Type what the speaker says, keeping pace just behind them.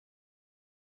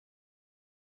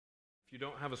If you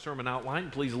don't have a sermon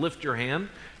outline, please lift your hand.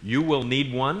 You will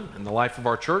need one in the life of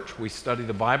our church. We study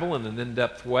the Bible in an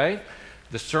in-depth way.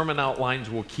 The sermon outlines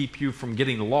will keep you from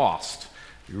getting lost.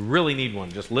 You really need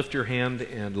one. Just lift your hand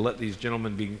and let these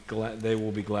gentlemen be glad. They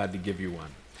will be glad to give you one.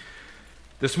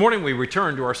 This morning we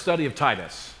return to our study of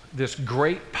Titus, this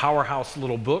great powerhouse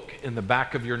little book in the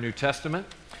back of your New Testament.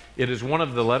 It is one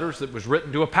of the letters that was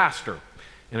written to a pastor.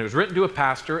 And it was written to a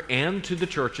pastor and to the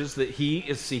churches that he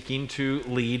is seeking to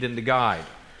lead and to guide.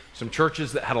 Some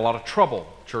churches that had a lot of trouble,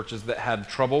 churches that had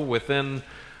trouble within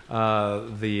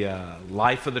the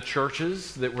life of the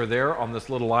churches that were there on this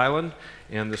little island.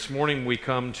 And this morning we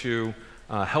come to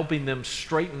helping them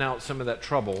straighten out some of that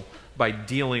trouble by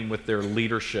dealing with their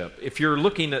leadership. If you're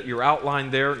looking at your outline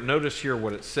there, notice here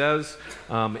what it says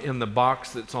in the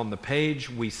box that's on the page.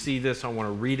 We see this. I want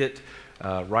to read it.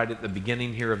 Right at the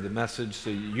beginning here of the message so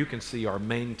you can see our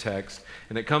main text.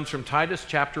 And it comes from Titus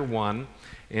chapter 1,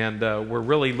 and we're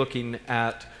really looking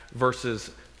at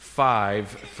verses 5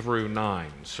 through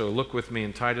 9. So look with me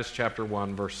in Titus chapter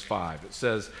 1, verse 5. It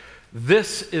says,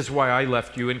 "This is why I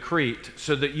left you in Crete,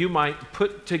 so that you might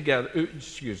put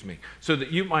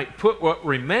what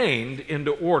remained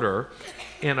into order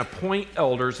and appoint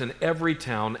elders in every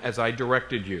town as I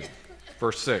directed you."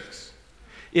 Verse 6.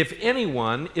 "If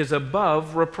anyone is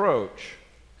above reproach,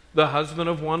 the husband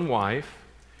of one wife,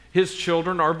 his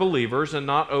children are believers and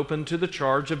not open to the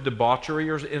charge of debauchery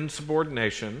or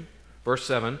insubordination." Verse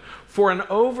 7, "For an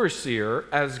overseer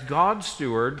as God's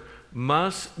steward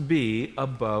must be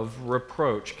above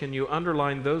reproach." Can you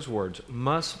underline those words?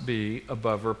 Must be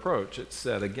above reproach. It's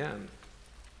said again.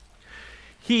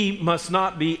 "He must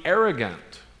not be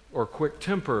arrogant or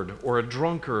quick-tempered or a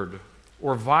drunkard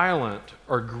or violent,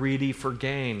 or greedy for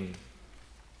gain."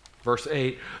 Verse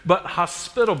 8, "But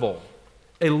hospitable,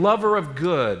 a lover of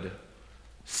good,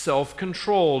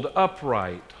 self-controlled,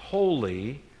 upright,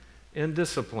 holy, and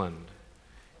disciplined.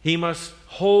 He must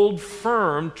hold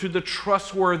firm to the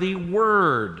trustworthy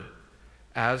word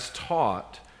as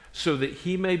taught, so that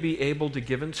he may be able to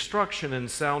give instruction in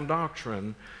sound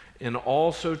doctrine, and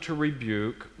also to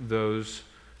rebuke those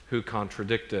who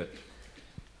contradict it."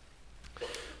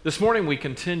 This morning we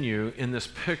continue in this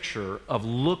picture of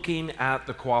looking at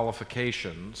the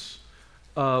qualifications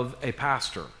of a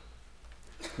pastor.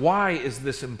 Why is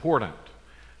this important?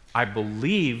 I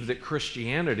believe that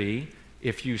Christianity,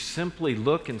 if you simply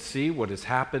look and see what has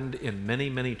happened in many,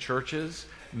 many churches,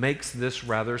 makes this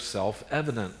rather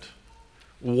self-evident.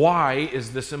 Why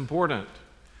is this important?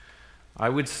 I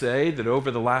would say that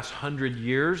over the last 100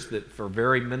 years, that for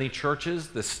very many churches,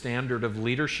 the standard of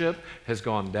leadership has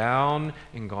gone down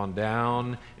and gone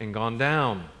down and gone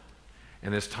down.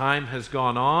 And as time has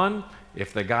gone on,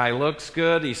 if the guy looks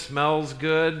good, he smells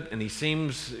good, and he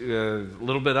seems a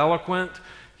little bit eloquent,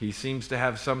 he seems to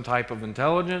have some type of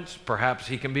intelligence, perhaps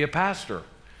he can be a pastor.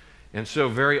 And so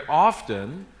very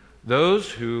often,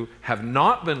 those who have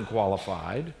not been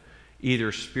qualified,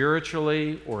 either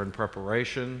spiritually or in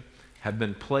preparation, have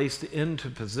been placed into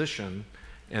position,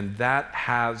 and that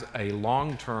has a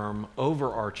long-term,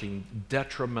 overarching,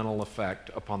 detrimental effect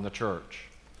upon the church.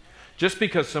 Just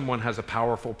because someone has a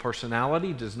powerful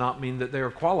personality does not mean that they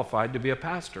are qualified to be a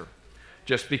pastor.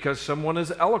 Just because someone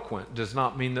is eloquent does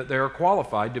not mean that they are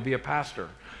qualified to be a pastor.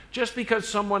 Just because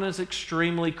someone is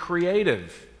extremely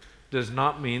creative does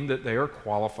not mean that they are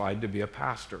qualified to be a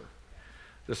pastor.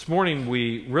 This morning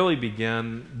we really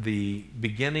begin the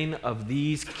beginning of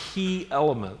these key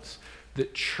elements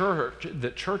that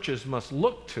churches must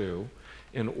look to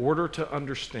in order to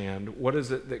understand what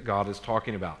is it that God is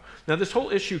talking about. Now this whole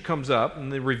issue comes up in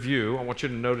the review. I want you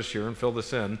to notice here and fill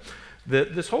this in,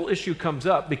 that this whole issue comes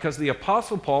up because the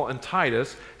Apostle Paul and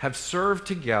Titus have served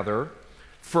together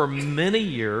for many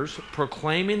years,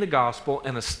 proclaiming the gospel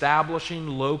and establishing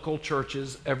local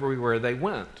churches everywhere they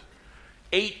went.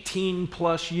 18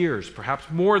 plus years, perhaps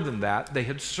more than that, they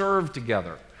had served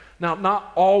together. Now,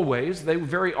 not always. They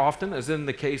very often, as in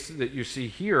the case that you see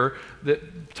here,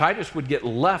 that Titus would get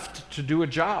left to do a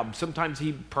job. Sometimes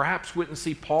he perhaps wouldn't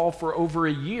see Paul for over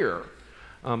a year.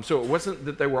 So it wasn't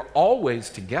that they were always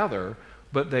together,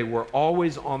 but they were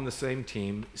always on the same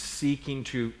team, seeking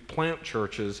to plant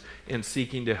churches and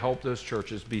seeking to help those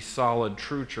churches be solid,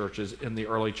 true churches in the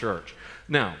early church.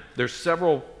 Now, there's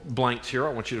several blanks here.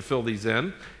 I want you to fill these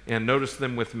in and notice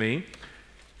them with me.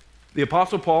 The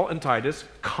Apostle Paul and Titus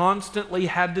constantly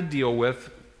had to deal with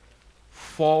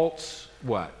false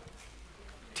what?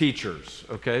 Teachers,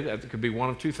 okay? That could be one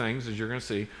of two things, as you're going to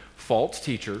see. False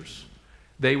teachers.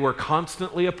 They were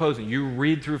constantly opposing. You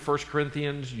read through 1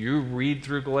 Corinthians, you read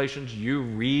through Galatians, you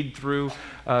read through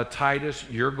Titus,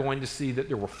 you're going to see that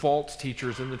there were false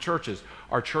teachers in the churches.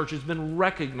 Our church has been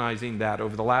recognizing that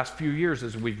over the last few years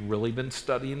as we've really been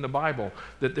studying the Bible,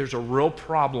 that there's a real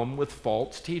problem with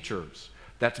false teachers.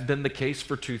 That's been the case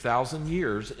for 2,000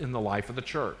 years in the life of the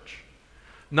church.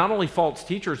 Not only false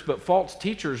teachers, but false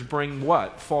teachers bring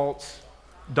what? False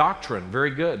doctrine. Very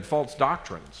good. False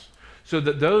doctrines. So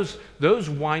that those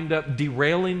wind up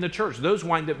derailing the church. Those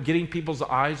wind up getting people's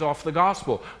eyes off the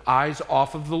gospel, eyes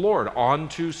off of the Lord,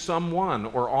 onto someone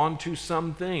or onto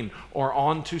something or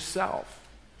onto self.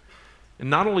 And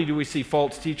not only do we see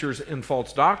false teachers and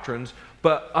false doctrines,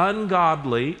 but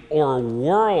ungodly or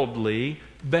worldly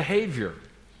behavior.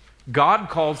 God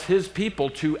calls his people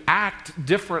to act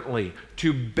differently,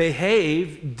 to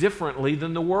behave differently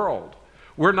than the world.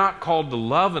 We're not called to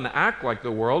love and act like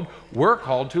the world. We're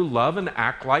called to love and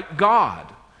act like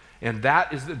God. And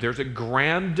there's a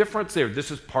grand difference there.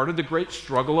 This is part of the great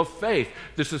struggle of faith.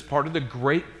 This is part of the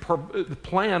great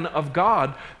plan of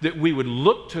God, that we would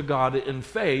look to God in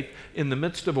faith in the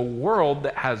midst of a world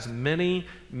that has many,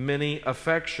 many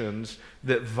affections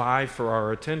that vie for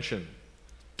our attention.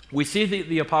 We see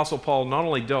the Apostle Paul not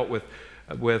only dealt with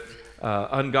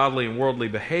ungodly and worldly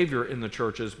behavior in the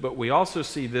churches, but we also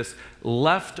see this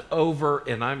leftover,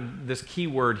 and this key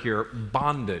word here,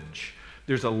 bondage.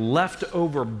 There's a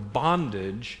leftover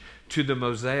bondage to the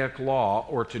Mosaic law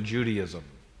or to Judaism.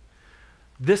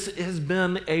 This has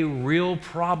been a real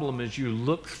problem as you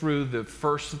look through the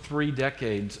first 3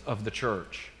 decades of the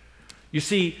church. You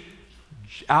see,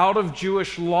 out of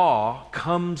Jewish law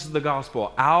comes the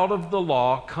gospel. Out of the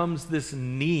law comes this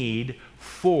need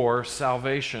for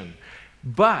salvation.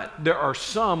 But there are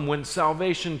some, when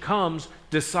salvation comes,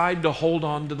 decide to hold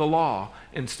on to the law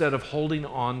instead of holding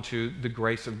on to the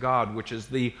grace of God, which is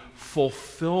the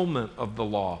fulfillment of the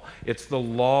law. It's the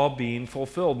law being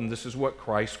fulfilled, and this is what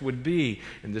Christ would be,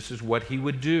 and this is what he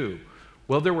would do.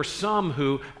 Well, there were some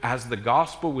who, as the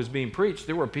gospel was being preached,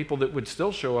 there were people that would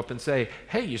still show up and say,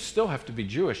 hey, you still have to be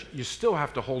Jewish. You still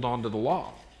have to hold on to the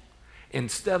law.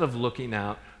 Instead of looking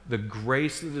at the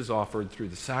grace that is offered through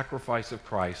the sacrifice of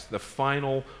Christ, the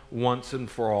final once and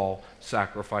for all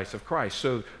sacrifice of Christ.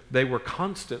 So they were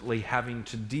constantly having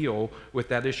to deal with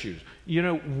that issue. You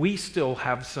know, we still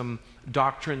have some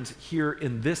doctrines here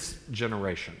in this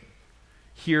generation,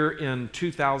 here in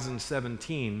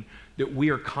 2017, that we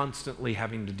are constantly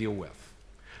having to deal with.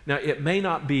 Now, it may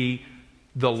not be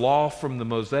the law from the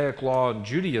Mosaic law and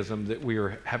Judaism that we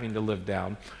are having to live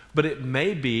down, but it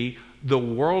may be the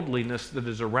worldliness that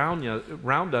is around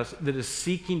us that is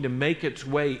seeking to make its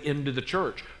way into the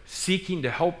church, seeking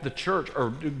to help the church or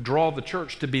draw the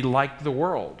church to be like the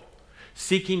world,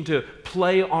 seeking to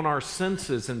play on our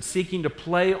senses and seeking to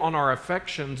play on our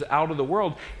affections out of the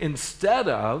world instead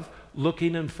of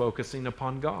looking and focusing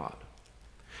upon God.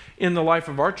 In the life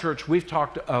of our church, we've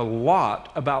talked a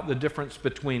lot about the difference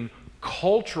between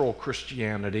cultural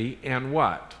Christianity and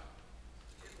what?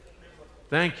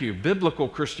 Thank you. Biblical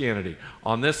Christianity.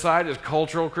 On this side is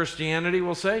cultural Christianity,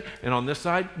 we'll say, and on this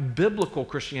side, biblical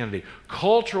Christianity.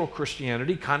 Cultural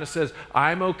Christianity kind of says,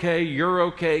 I'm okay, you're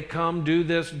okay, come, do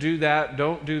this, do that,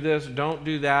 don't do this, don't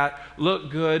do that,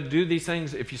 look good, do these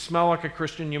things. If you smell like a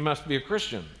Christian, you must be a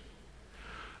Christian.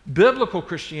 Biblical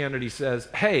Christianity says,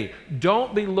 hey,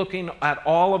 don't be looking at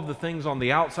all of the things on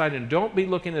the outside, and don't be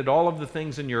looking at all of the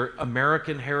things in your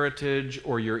American heritage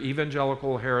or your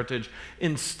evangelical heritage.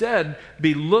 Instead,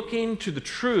 be looking to the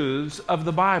truths of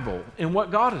the Bible and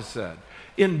what God has said.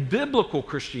 In biblical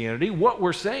Christianity, what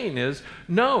we're saying is,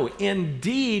 no,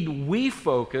 indeed, we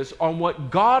focus on what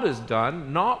God has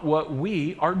done, not what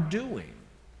we are doing.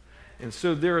 And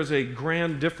so there is a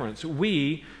grand difference.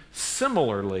 We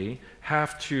similarly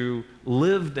have to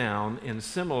live down and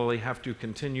similarly have to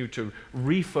continue to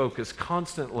refocus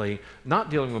constantly,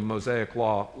 not dealing with Mosaic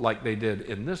law like they did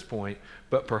in this point,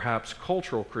 but perhaps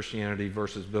cultural Christianity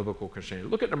versus biblical Christianity.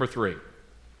 Look at number 3.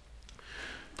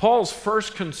 Paul's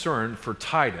first concern for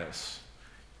Titus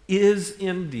is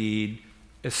indeed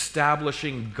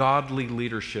establishing godly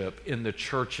leadership in the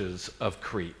churches of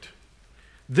Crete.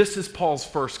 This is Paul's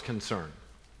first concern.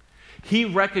 He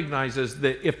recognizes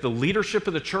that if the leadership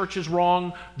of the church is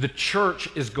wrong, the church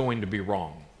is going to be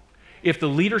wrong. If the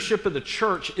leadership of the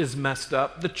church is messed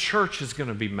up, the church is going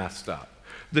to be messed up.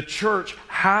 The church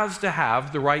has to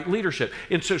have the right leadership.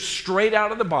 And so straight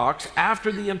out of the box,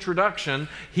 after the introduction,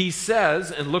 he says,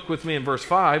 and look with me in verse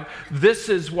 5, this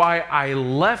is why I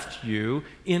left you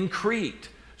in Crete,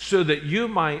 so that you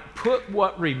might put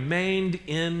what remained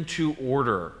into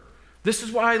order. This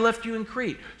is why I left you in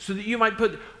Crete, so that you might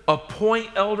appoint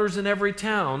elders in every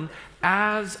town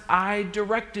as I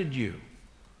directed you.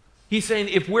 He's saying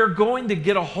if we're going to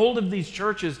get a hold of these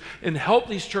churches and help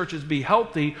these churches be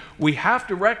healthy, we have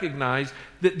to recognize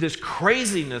that this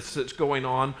craziness that's going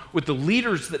on with the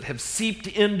leaders that have seeped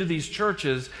into these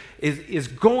churches is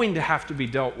going to have to be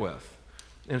dealt with.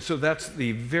 And so that's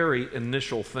the very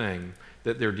initial thing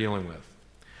that they're dealing with.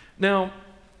 Now,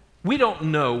 we don't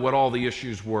know what all the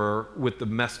issues were with the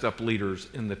messed up leaders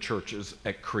in the churches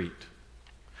at Crete.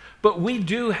 But we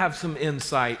do have some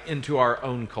insight into our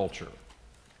own culture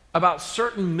about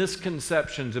certain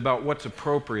misconceptions about what's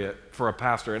appropriate for a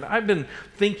pastor. And I've been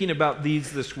thinking about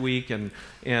these this week,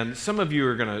 and some of you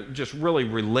are going to just really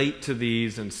relate to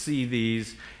these and see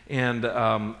these. And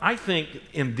I think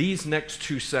in these next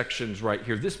two sections right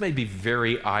here, this may be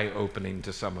very eye-opening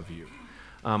to some of you.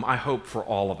 I hope for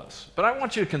all of us. But I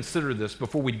want you to consider this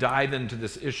before we dive into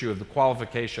this issue of the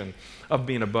qualification of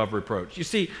being above reproach. You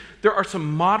see, there are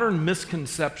some modern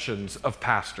misconceptions of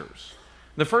pastors.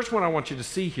 The first one I want you to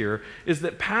see here is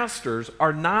that pastors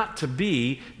are not to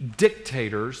be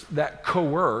dictators that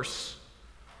coerce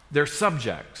their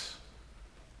subjects.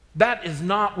 That is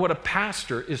not what a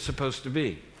pastor is supposed to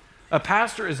be. A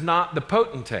pastor is not the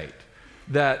potentate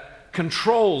that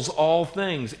controls all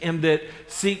things and that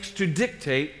seeks to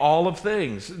dictate all of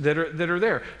things that are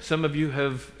there. Some of you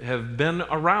have been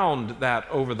around that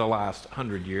over the last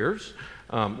 100 years.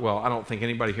 Well, I don't think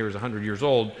anybody here is 100 years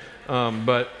old,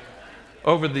 but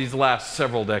over these last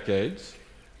several decades.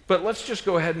 But let's just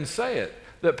go ahead and say it,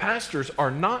 that pastors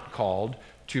are not called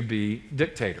to be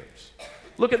dictators.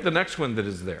 Look at the next one that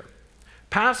is there.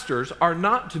 Pastors are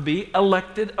not to be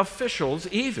elected officials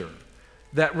either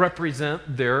that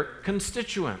represent their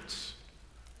constituents.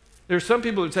 There's some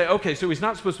people that say, okay, so he's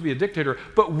not supposed to be a dictator,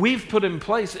 but we've put him in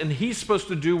place and he's supposed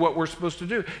to do what we're supposed to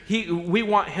do. We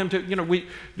want him to,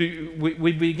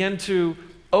 we begin to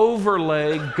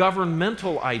overlay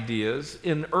governmental ideas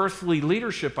in earthly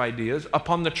leadership ideas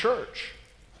upon the church.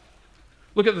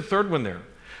 Look at the third one there.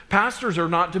 Pastors are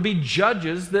not to be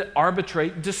judges that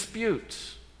arbitrate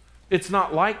disputes. It's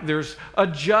not like there's a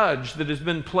judge that has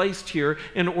been placed here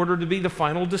in order to be the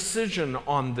final decision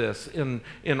on this in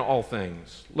all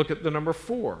things. Look at the number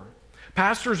 4.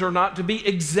 Pastors are not to be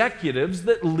executives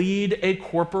that lead a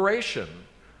corporation.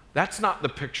 That's not the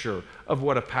picture of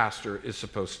what a pastor is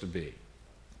supposed to be.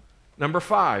 Number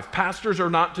 5, pastors are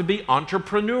not to be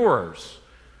entrepreneurs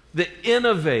that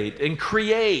innovate and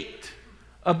create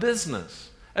a business.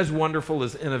 As wonderful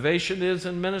as innovation is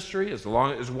in ministry, as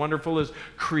wonderful as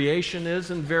creation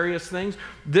is in various things,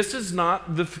 this is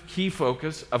not the key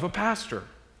focus of a pastor.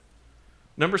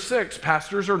 Number 6,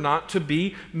 pastors are not to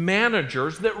be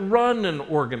managers that run an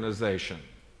organization.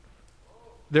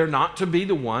 They're not to be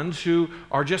the ones who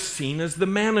are just seen as the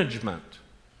management.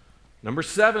 Number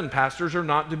 7, pastors are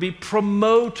not to be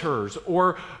promoters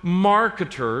or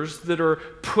marketers that are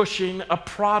pushing a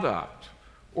product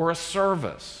or a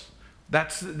service.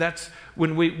 That's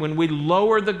when we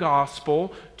lower the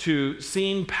gospel to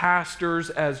seeing pastors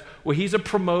as, well, he's a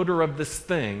promoter of this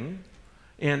thing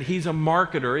and he's a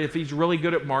marketer. If he's really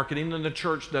good at marketing, then the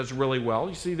church does really well.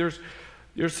 You see, there's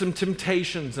some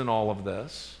temptations in all of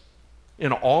this,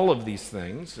 in all of these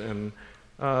things, and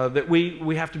that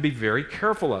we have to be very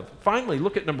careful of. Finally,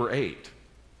 look at number 8.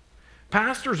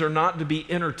 Pastors are not to be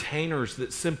entertainers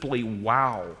that simply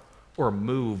wow or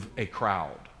move a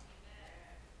crowd.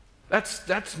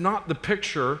 That's not the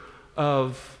picture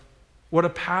of what a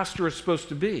pastor is supposed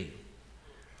to be.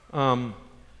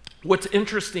 What's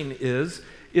interesting is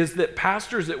that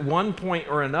pastors at one point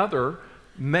or another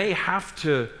may have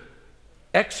to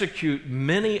execute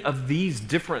many of these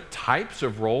different types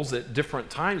of roles at different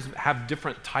times, have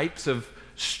different types of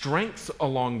strengths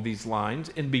along these lines,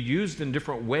 and be used in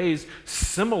different ways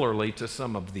similarly to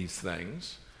some of these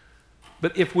things.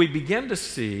 But if we begin to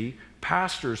see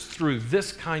pastors through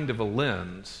this kind of a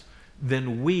lens,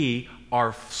 then we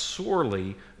are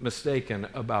sorely mistaken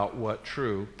about what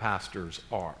true pastors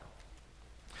are.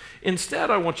 Instead,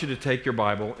 I want you to take your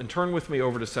Bible and turn with me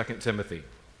over to 2 Timothy.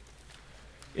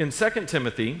 In 2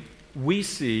 Timothy, we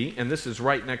see, and this is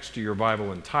right next to your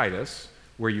Bible in Titus,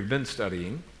 where you've been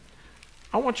studying,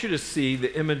 I want you to see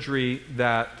the imagery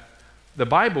that the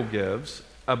Bible gives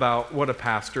about what a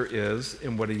pastor is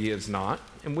and what he is not.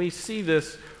 And we see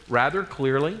this rather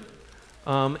clearly,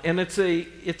 and it's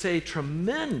a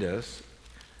tremendous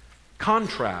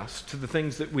contrast to the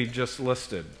things that we've just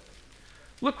listed.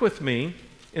 Look with me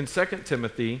in 2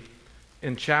 Timothy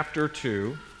in chapter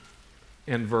 2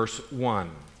 and verse 1.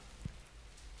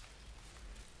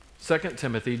 2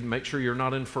 Timothy, make sure you're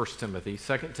not in 1 Timothy,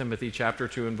 2 Timothy chapter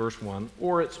 2 and verse 1,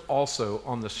 or it's also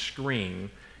on the screen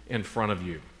in front of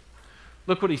you.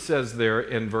 Look what he says there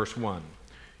in verse 1.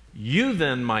 You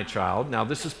then, my child, now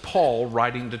this is Paul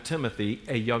writing to Timothy,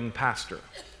 a young pastor.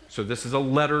 So this is a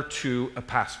letter to a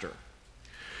pastor.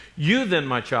 You then,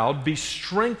 my child, be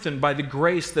strengthened by the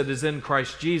grace that is in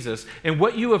Christ Jesus, and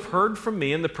what you have heard from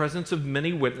me in the presence of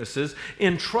many witnesses,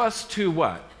 entrust to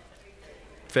what?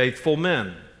 Faithful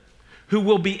men, who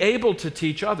will be able to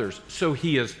teach others. So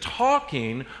he is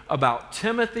talking about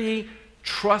Timothy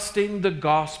trusting the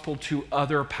gospel to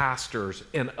other pastors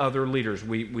and other leaders.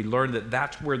 We learned that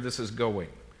that's where this is going.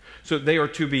 So they are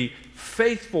to be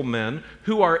faithful men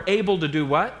who are able to do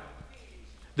what?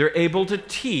 They're able to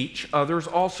teach others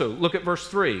also. Look at verse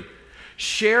 3.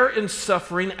 Share in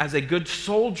suffering as a good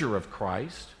soldier of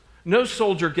Christ. No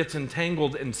soldier gets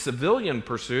entangled in civilian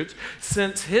pursuits,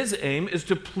 since his aim is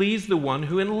to please the one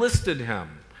who enlisted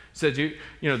him. Says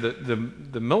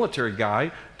the military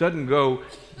guy doesn't go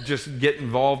just get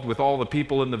involved with all the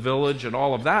people in the village and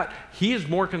all of that. He is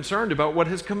more concerned about what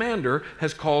his commander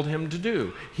has called him to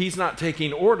do. He's not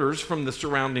taking orders from the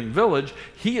surrounding village.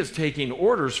 He is taking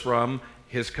orders from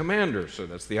his commander. So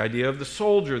that's the idea of the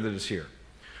soldier that is here.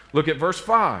 Look at verse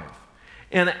 5.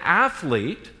 An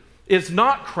athlete is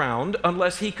not crowned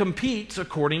unless he competes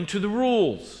according to the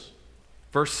rules.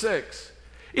 Verse 6.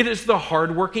 It is the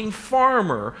hardworking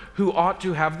farmer who ought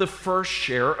to have the first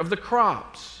share of the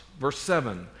crops. Verse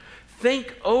 7.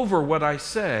 Think over what I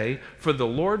say, for the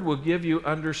Lord will give you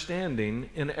understanding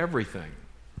in everything.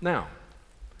 Now,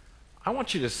 I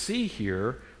want you to see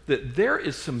here that there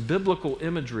is some biblical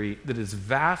imagery that is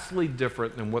vastly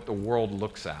different than what the world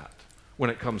looks at when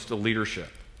it comes to leadership.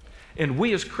 And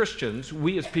we as Christians,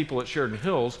 we as people at Sheridan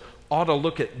Hills, ought to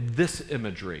look at this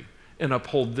imagery and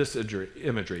uphold this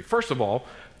imagery. First of all,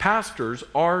 pastors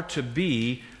are to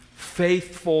be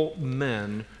faithful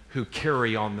men who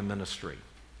carry on the ministry.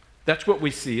 That's what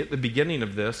we see at the beginning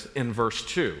of this in verse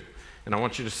 2. And I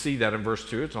want you to see that in verse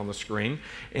 2. It's on the screen.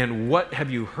 And what have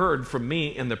you heard from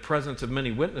me in the presence of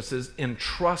many witnesses?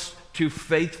 Entrust to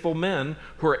faithful men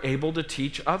who are able to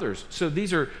teach others. So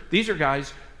these are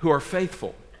guys who are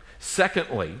faithful.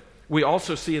 Secondly, we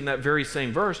also see in that very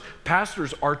same verse,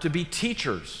 pastors are to be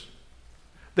teachers.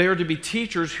 They are to be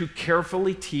teachers who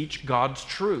carefully teach God's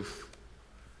truth.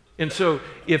 And so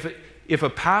if a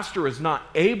pastor is not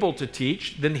able to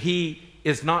teach, then he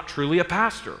is not truly a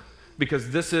pastor, because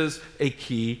this is a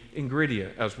key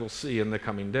ingredient, as we'll see in the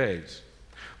coming days.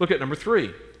 Look at number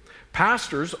 3.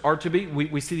 Pastors are to be,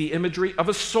 we see the imagery of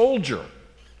a soldier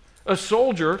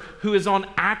who is on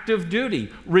active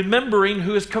duty, remembering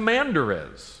who his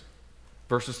commander is.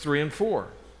 Verses 3 and 4.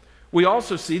 We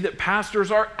also see that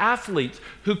pastors are athletes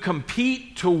who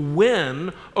compete to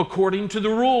win according to the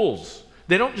rules.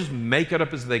 They don't just make it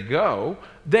up as they go.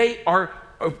 They are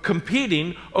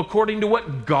competing according to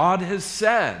what God has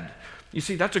said. You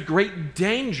see, that's a great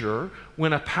danger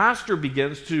when a pastor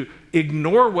begins to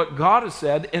ignore what God has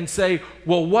said and say,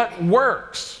 well, what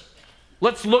works?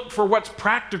 Let's look for what's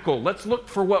practical. Let's look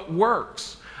for what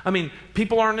works. I mean,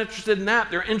 people aren't interested in that.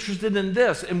 They're interested in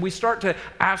this. And we start to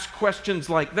ask questions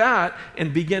like that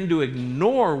and begin to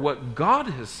ignore what God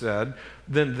has said.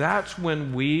 Then that's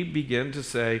when we begin to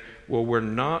say, well, we're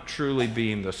not truly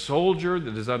being the soldier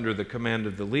that is under the command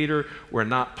of the leader. We're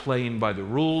not playing by the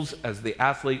rules as the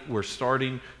athlete. We're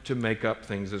starting to make up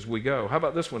things as we go. How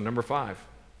about this one, number 5?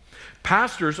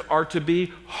 Pastors are to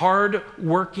be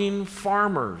hard-working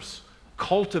farmers,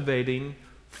 cultivating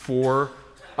for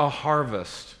a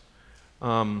harvest.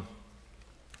 I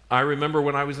remember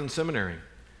when I was in seminary,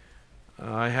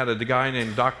 I had a guy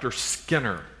named Dr.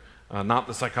 Skinner, not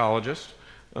the psychologist.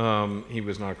 He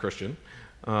was not a Christian,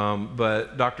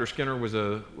 but Dr. Skinner was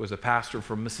a pastor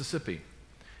from Mississippi.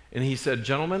 And he said,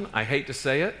 gentlemen, I hate to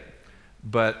say it,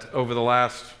 but over the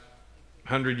last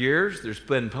 100 years, there's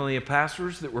been plenty of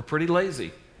pastors that were pretty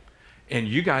lazy. And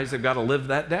you guys have got to live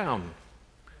that down.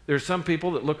 There's some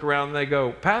people that look around and they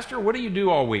go, Pastor, what do you do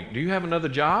all week? Do you have another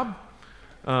job?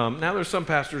 Now there's some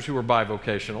pastors who are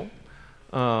bivocational,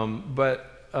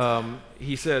 but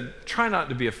he said, try not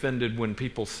to be offended when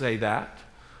people say that,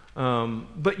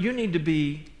 but you need to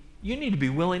be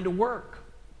willing to work.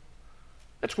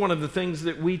 That's one of the things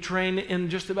that we train in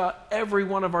just about every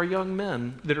one of our young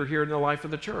men that are here in the life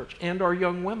of the church, and our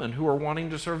young women who are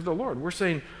wanting to serve the Lord. We're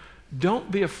saying,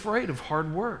 don't be afraid of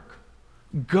hard work.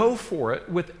 Go for it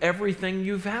with everything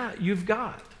you've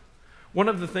got. One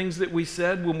of the things that we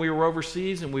said when we were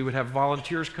overseas, and we would have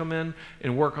volunteers come in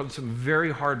and work on some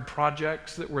very hard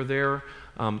projects that were there,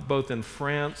 both in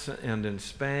France and in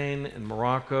Spain and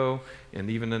Morocco and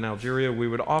even in Algeria, we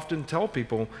would often tell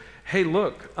people, hey,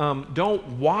 look, don't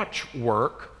watch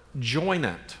work, join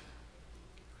it.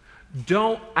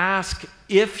 Don't ask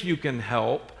if you can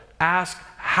help, ask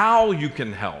how you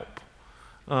can help.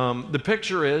 The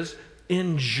picture is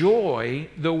enjoy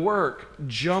the work,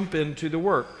 jump into the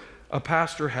work. A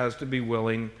pastor has to be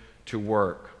willing to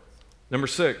work. Number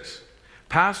 6,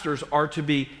 pastors are to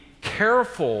be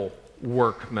careful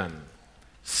workmen,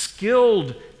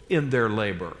 skilled in their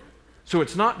labor. So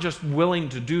it's not just willing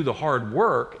to do the hard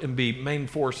work and be main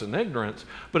force in ignorance,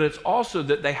 but it's also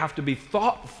that they have to be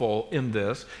thoughtful in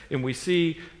this. And we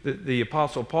see that the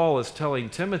Apostle Paul is telling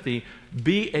Timothy,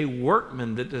 be a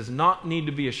workman that does not need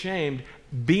to be ashamed,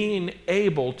 being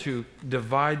able to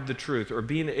divide the truth or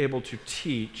being able to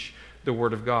teach the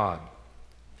Word of God.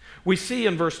 We see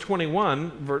in verse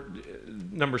 21,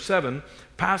 number 7,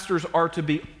 pastors are to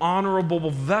be honorable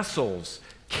vessels,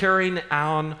 carrying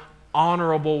on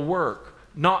honorable work,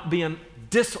 not be an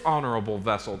dishonorable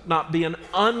vessel, not be an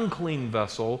unclean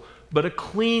vessel, but a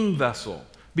clean vessel.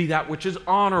 Be that which is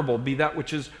honorable, be that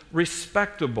which is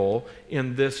respectable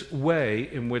in this way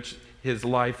in which his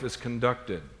life is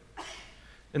conducted.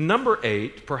 And number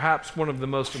 8, perhaps one of the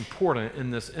most important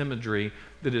in this imagery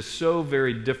that is so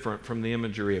very different from the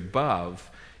imagery above,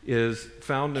 is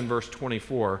found in verse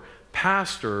 24.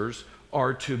 Pastors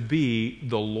are to be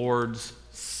the Lord's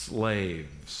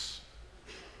slaves.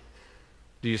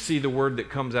 Do you see the word that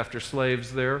comes after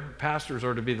slaves there? Pastors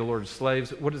are to be the Lord's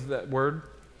slaves. What is that word?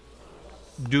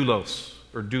 Doulos,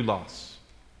 or doulos.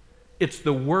 It's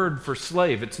the word for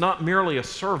slave. It's not merely a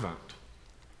servant,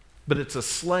 but it's a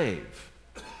slave.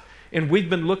 And we've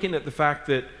been looking at the fact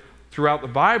that throughout the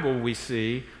Bible we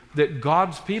see that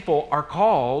God's people are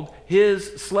called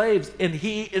his slaves, and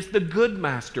he is the good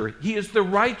master. He is the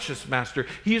righteous master.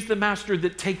 He is the master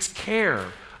that takes care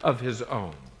of his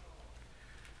own.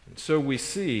 And so we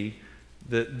see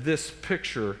that this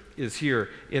picture is here,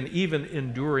 and even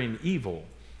enduring evil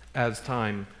as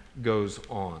time goes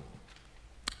on.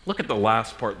 Look at the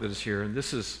last part that is here, and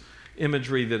this is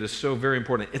imagery that is so very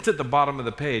important. It's at the bottom of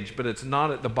the page, but it's not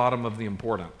at the bottom of the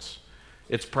importance.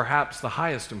 It's perhaps the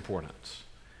highest importance.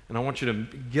 And I want you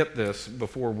to get this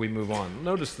before we move on.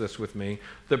 Notice this with me,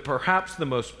 that perhaps the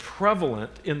most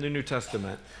prevalent in the New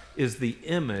Testament is the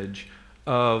image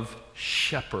of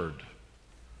shepherd.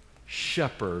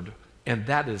 Shepherd, and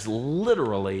that is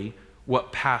literally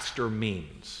what pastor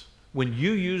means. When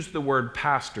you use the word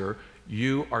pastor,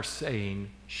 you are saying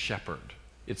shepherd.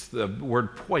 It's the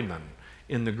word poimen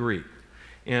in the Greek.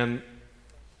 And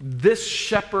this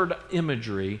shepherd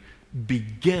imagery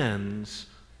begins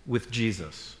with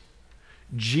Jesus.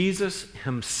 Jesus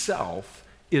himself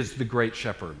is the great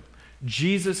shepherd.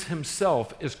 Jesus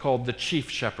himself is called the chief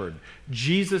shepherd.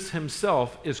 Jesus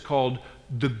himself is called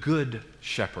the good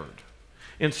shepherd.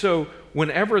 And so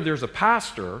whenever there's a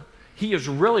pastor, he is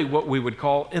really what we would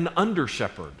call an under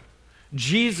shepherd.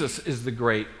 Jesus is the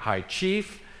great high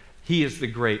chief. He is the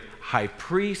great high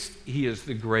priest. He is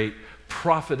the great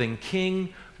prophet and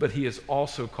king, but he is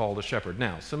also called a shepherd.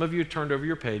 Now, some of you turned over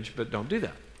your page, but don't do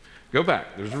that. Go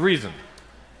back. There's a reason.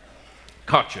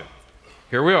 Caught you.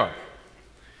 Here we are.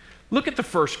 Look at the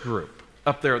first group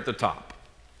up there at the top.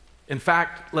 In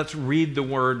fact, let's read the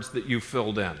words that you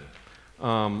filled in,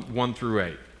 1 through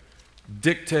 8.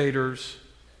 Dictators.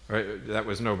 Right, that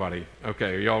was nobody.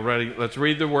 Okay, are y'all ready? Let's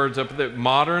read the words up there.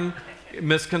 Modern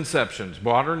misconceptions.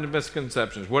 Modern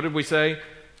misconceptions. What did we say?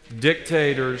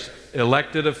 Dictators,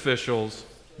 elected officials,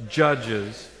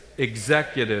 judges,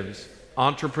 executives,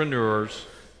 entrepreneurs,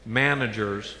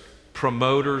 managers,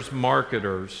 promoters,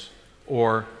 marketers,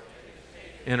 or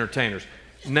entertainers.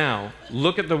 Now,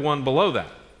 look at the one below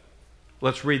that.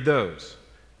 Let's read those.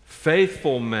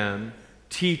 Faithful men,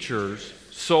 teachers,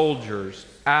 soldiers,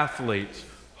 athletes,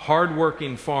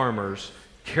 hardworking farmers,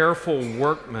 careful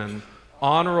workmen,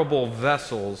 honorable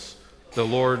vessels, the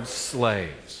Lord's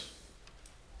slaves.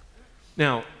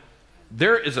 Now,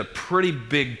 there is a pretty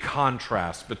big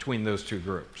contrast between those two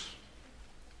groups.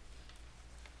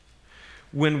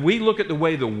 When we look at the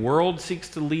way the world seeks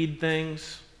to lead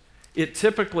things, it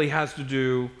typically has to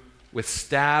do with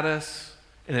status,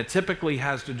 and it typically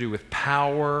has to do with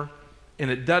power, and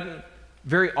it doesn't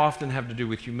very often have to do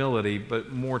with humility,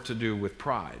 but more to do with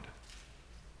pride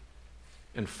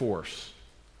and force.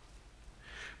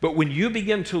 But when you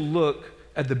begin to look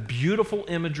at the beautiful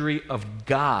imagery of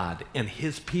God and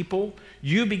his people,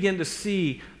 you begin to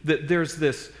see that there's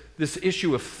this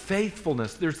issue of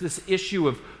faithfulness. There's this issue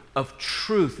of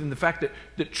truth and the fact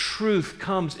that truth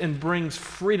comes and brings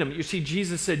freedom. You see,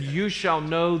 Jesus said, you shall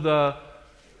know the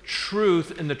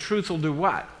truth, and the truth will do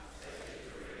what?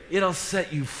 It'll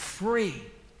set you free.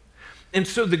 And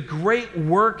so the great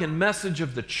work and message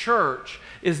of the church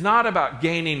is not about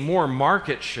gaining more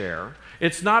market share.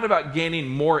 It's not about gaining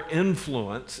more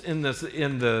influence in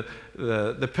the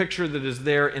picture that is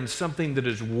there in something that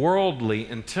is worldly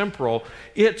and temporal.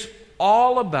 It's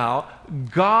all about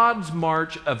God's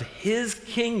march of His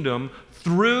kingdom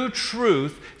through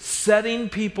truth, setting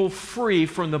people free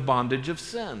from the bondage of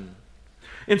sin.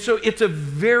 And so it's a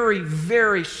very,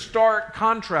 very stark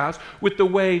contrast with the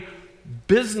way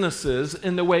businesses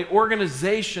and the way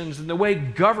organizations and the way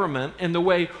government and the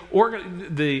way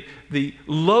the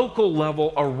local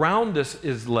level around us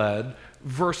is led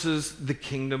versus the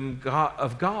kingdom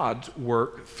of God's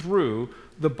work through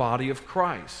the body of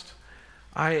Christ.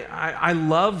 I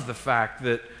love the fact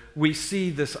that we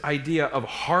see this idea of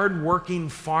hardworking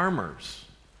farmers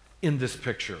in this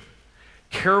picture,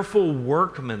 careful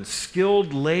workmen,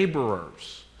 skilled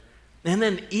laborers, and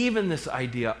then even this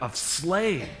idea of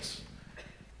slaves.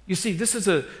 You see, this is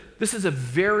a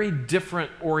very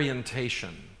different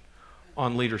orientation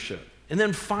on leadership. And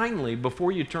then finally,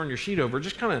 before you turn your sheet over,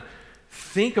 just kind of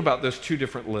think about those two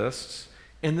different lists,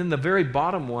 and then the very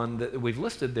bottom one that we've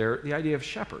listed there, the idea of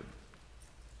shepherd.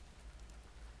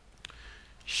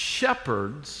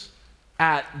 Shepherds,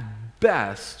 at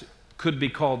best, could be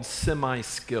called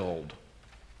semi-skilled.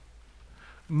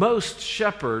 Most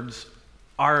shepherds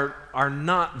are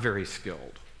not very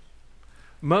skilled.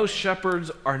 Most shepherds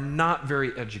are not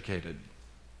very educated.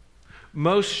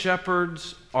 Most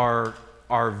shepherds are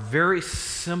very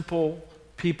simple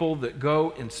people that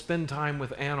go and spend time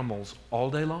with animals all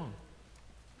day long.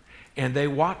 And they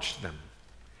watch them.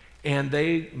 And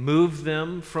they move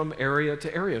them from area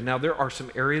to area. Now, there are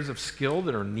some areas of skill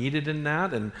that are needed in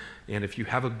that. And if you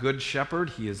have a good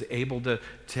shepherd, he is able to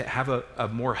have a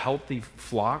more healthy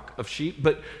flock of sheep.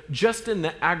 But just in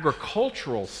the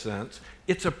agricultural sense,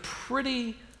 it's a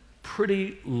pretty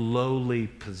lowly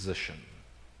position.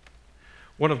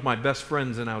 One of my best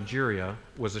friends in Algeria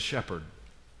was a shepherd.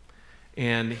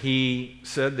 And he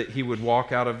said that he would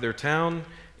walk out of their town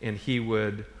and he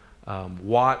would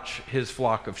watch his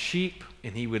flock of sheep,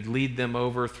 and he would lead them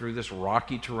over through this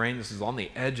rocky terrain. This is on the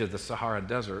edge of the Sahara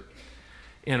Desert.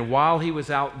 And while he was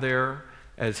out there,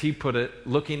 as he put it,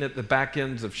 looking at the back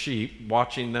ends of sheep,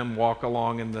 watching them walk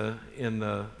along in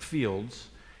the fields,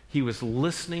 he was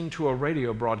listening to a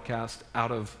radio broadcast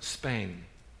out of Spain.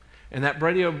 And that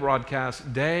radio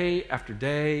broadcast, day after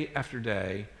day after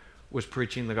day, was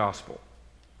preaching the gospel.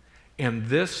 And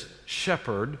this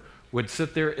shepherd would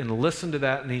sit there and listen to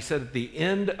that, and he said at the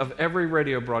end of every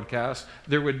radio broadcast,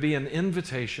 there would be an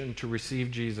invitation to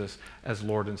receive Jesus as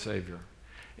Lord and Savior.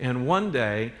 And one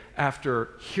day, after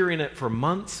hearing it for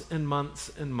months and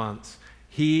months and months,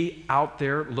 he, out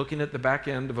there looking at the back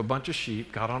end of a bunch of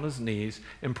sheep, got on his knees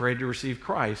and prayed to receive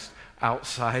Christ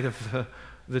outside of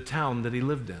the town that he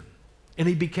lived in. And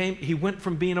he went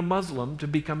from being a Muslim to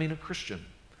becoming a Christian.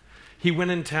 He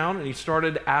went in town and he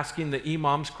started asking the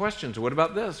imams questions. What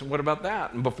about this and what about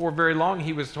that? And before very long,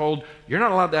 he was told, you're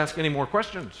not allowed to ask any more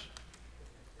questions.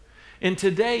 And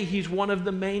today, he's one of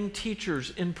the main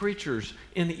teachers and preachers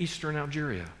in eastern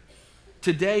Algeria.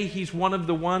 Today, he's one of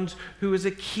the ones who is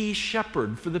a key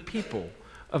shepherd for the people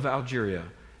of Algeria,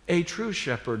 a true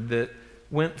shepherd that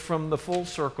went from the full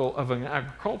circle of an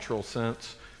agricultural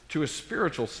sense to a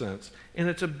spiritual sense. And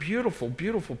it's a beautiful,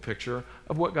 beautiful picture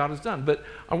of what God has done. But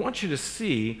I want you to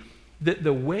see that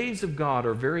the ways of God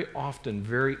are very often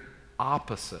very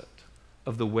opposite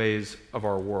of the ways of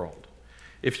our world.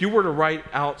 If you were to write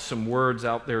out some words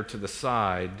out there to the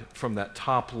side from that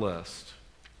top list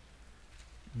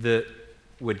that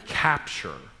would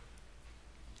capture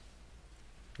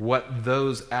what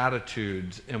those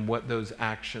attitudes and what those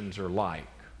actions are like,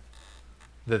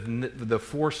 the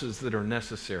forces that are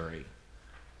necessary,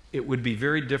 it would be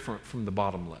very different from the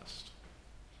bottom list.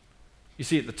 You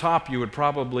see, at the top, you would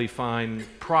probably find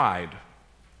pride.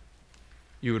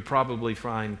 You would probably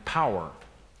find power.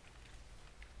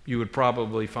 You would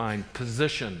probably find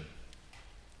position,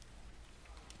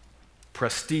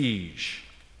 prestige,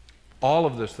 all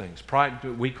of those things. Pride,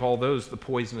 we call those the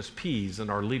poisonous peas in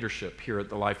our leadership here at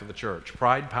the Life of the Church.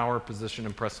 Pride, power, position,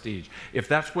 and prestige. If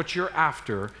that's what you're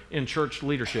after in church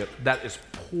leadership, that is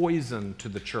poison to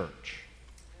the church.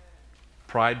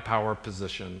 Pride, power,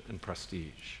 position, and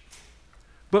prestige.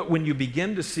 But when you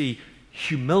begin to see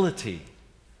humility,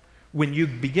 when you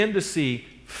begin to see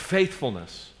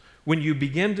faithfulness, when you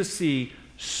begin to see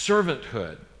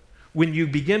servanthood, when you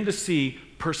begin to see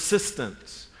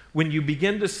persistence, when you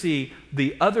begin to see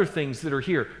the other things that are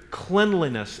here,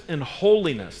 cleanliness and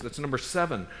holiness, that's number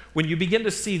 7. When you begin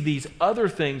to see these other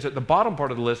things at the bottom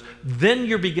part of the list, then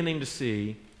you're beginning to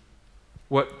see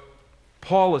what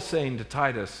Paul is saying to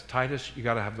Titus. Titus, you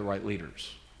got to have the right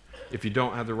leaders. If you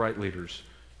don't have the right leaders,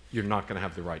 you're not going to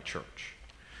have the right church.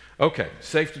 Okay,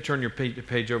 safe to turn your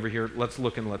page over here. Let's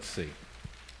look and let's see.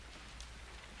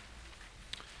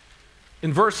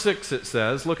 In verse 6 it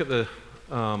says, look at the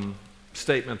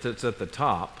statement that's at the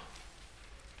top.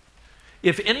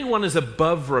 If anyone is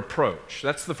above reproach,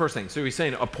 that's the first thing. So he's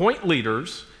saying appoint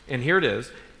leaders, and here it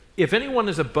is. If anyone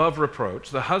is above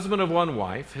reproach, the husband of one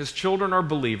wife, his children are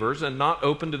believers and not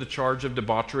open to the charge of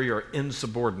debauchery or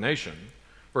insubordination.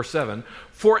 Verse 7,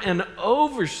 for an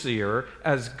overseer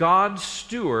as God's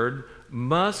steward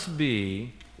must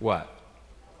be what?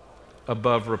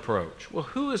 Above reproach. Well,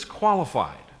 who is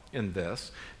qualified in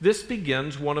this? This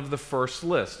begins one of the first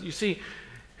lists. You see,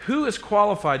 who is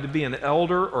qualified to be an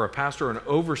elder or a pastor or an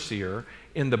overseer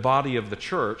in the body of the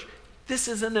church? This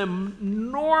is an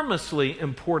enormously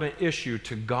important issue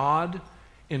to God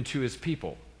and to his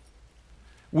people.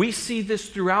 We see this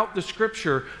throughout the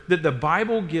scripture that the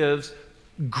Bible gives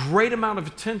great amount of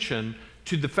attention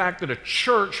to the fact that a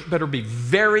church better be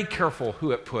very careful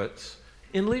who it puts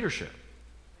in leadership.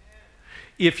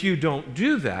 If you don't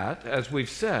do that, as we've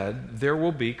said, there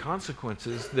will be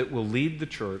consequences that will lead the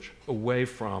church away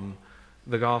from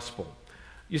the gospel.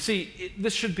 You see,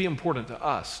 this should be important to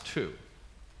us too.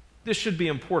 This should be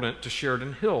important to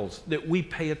Sheridan Hills, that we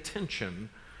pay attention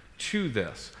to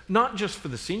this, not just for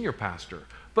the senior pastor,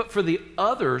 but for the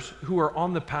others who are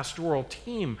on the pastoral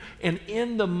team, and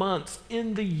in the months,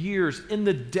 in the years, in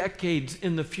the decades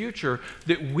in the future,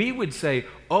 that we would say,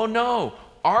 oh no,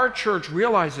 our church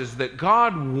realizes that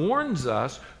God warns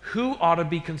us who ought to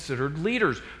be considered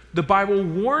leaders. The Bible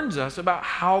warns us about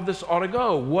how this ought to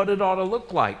go, what it ought to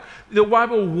look like. The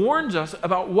Bible warns us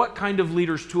about what kind of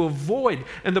leaders to avoid,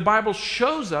 and the Bible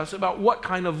shows us about what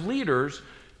kind of leaders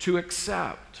to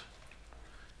accept.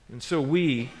 And so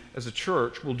we, as a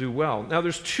church, will do well. Now,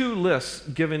 there's 2 lists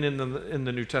given in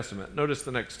the New Testament. Notice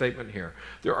the next statement here.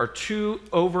 There are 2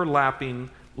 overlapping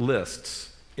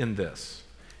lists in this.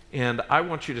 And I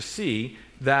want you to see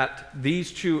that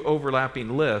these 2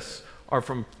 overlapping lists are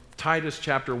from Titus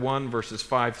chapter 1, verses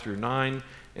 5 through 9,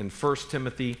 and 1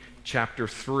 Timothy chapter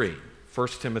 3. 1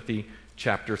 Timothy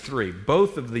chapter 3.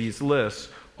 Both of these lists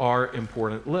are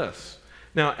important lists.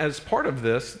 Now, as part of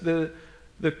this, the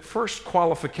first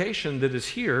qualification that is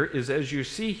here is, as you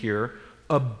see here,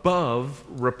 above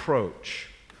reproach.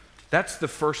 That's the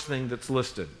first thing that's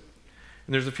listed.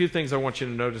 And there's a few things I want you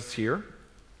to notice here.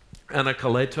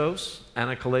 Anakletos.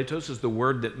 Anakletos is the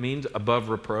word that means above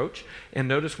reproach. And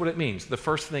notice what it means. The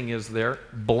first thing is there,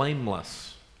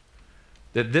 blameless.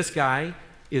 That this guy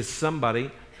is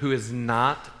somebody who is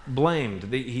not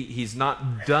blamed. He's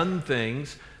not done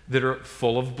things that are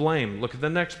full of blame. Look at the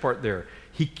next part there.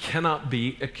 He cannot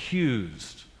be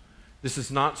accused. This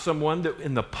is not someone that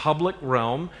in the public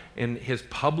realm, in his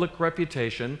public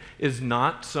reputation, is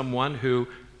not someone who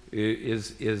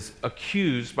is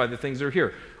accused by the things that are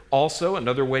here. Also,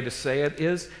 another way to say it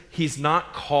is, he's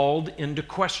not called into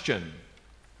question.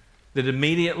 That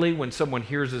immediately when someone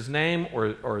hears his name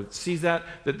or sees that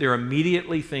they're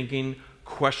immediately thinking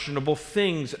questionable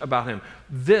things about him.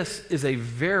 This is a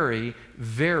very,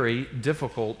 very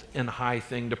difficult and high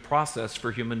thing to process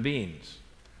for human beings.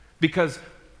 Because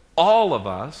all of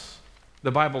us,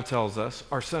 the Bible tells us,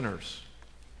 are sinners.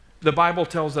 The Bible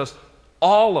tells us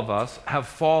all of us have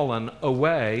fallen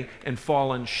away and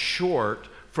fallen short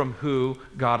from who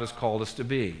God has called us to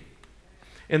be.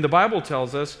 And the Bible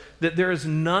tells us that there is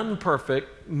none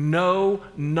perfect, no,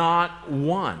 not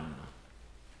one.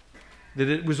 That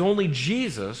it was only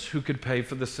Jesus who could pay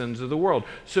for the sins of the world.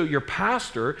 So your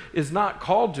pastor is not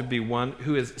called to be one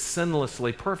who is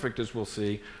sinlessly perfect, as we'll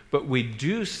see, but we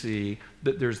do see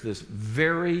that there's this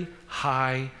very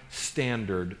high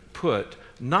standard put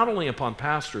not only upon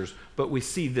pastors, but we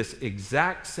see this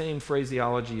exact same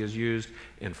phraseology is used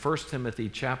in 1 Timothy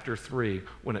chapter 3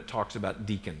 when it talks about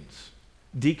deacons.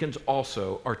 Deacons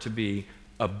also are to be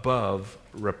above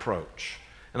reproach.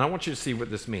 And I want you to see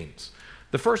what this means.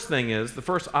 The first thing is, the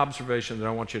first observation that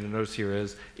I want you to notice here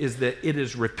is that it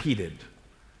is repeated.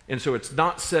 And so it's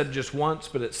not said just once,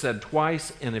 but it's said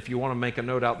twice. And if you want to make a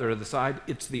note out there to the side,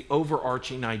 it's the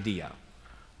overarching idea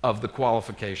of the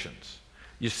qualifications.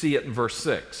 You see it in verse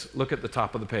 6. Look at the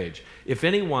top of the page. If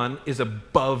anyone is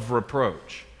above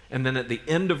reproach. And then at the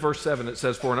end of verse 7, it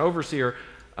says, for an overseer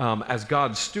as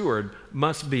God's steward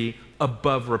must be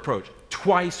above reproach.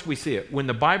 Twice we see it. When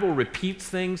the Bible repeats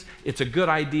things, it's a good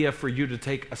idea for you to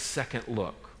take a second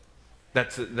look.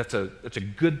 That's a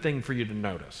good thing for you to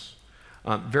notice.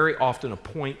 Very often a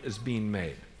point is being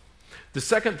made. The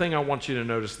second thing I want you to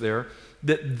notice there,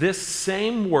 that this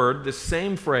same word, this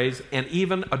same phrase, and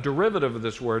even a derivative of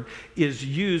this word is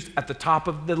used at the top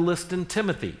of the list in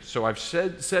Timothy. So I've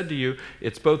said to you,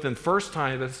 it's both in 1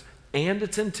 Titus and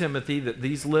it's in Timothy that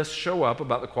these lists show up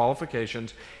about the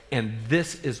qualifications, and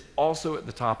this is also at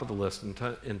the top of the list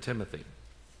in Timothy.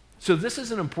 So this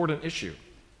is an important issue.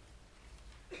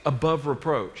 Above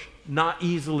reproach, not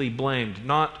easily blamed,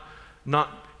 not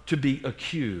to be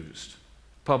accused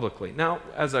publicly. Now,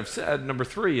 as I've said, number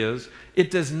 3 is, it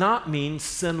does not mean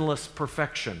sinless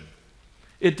perfection.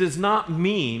 It does not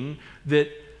mean that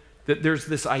there's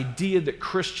this idea that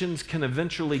Christians can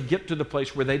eventually get to the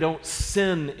place where they don't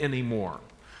sin anymore.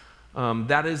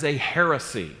 That is a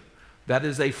heresy. That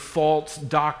is a false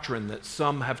doctrine that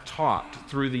some have taught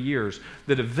through the years,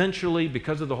 that eventually,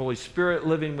 because of the Holy Spirit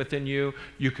living within you,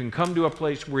 you can come to a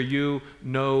place where you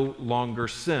no longer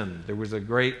sin. There was a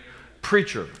great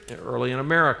preacher early in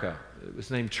America. It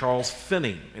was named Charles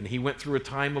Finney, and he went through a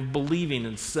time of believing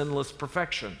in sinless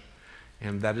perfection.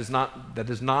 And that is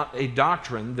not a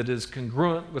doctrine that is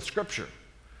congruent with Scripture.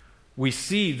 We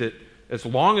see that as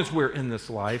long as we're in this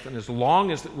life and as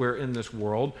long as we're in this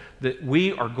world, that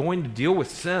we are going to deal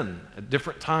with sin at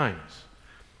different times.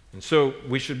 And so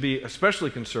we should be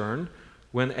especially concerned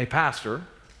when a pastor,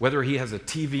 whether he has a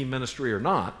TV ministry or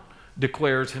not,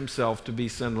 declares himself to be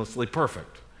sinlessly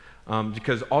perfect.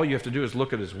 Because all you have to do is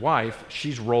look at his wife.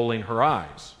 She's rolling her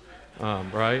eyes.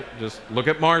 Right? Just look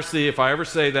at Marcy. If I ever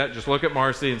say that, just look at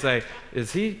Marcy and say,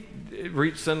 is he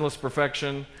reached sinless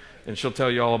perfection? And she'll tell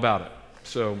you all about it.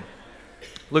 So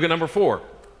look at number 4.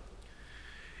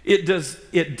 It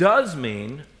does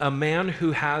mean a man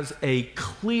who has a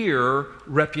clear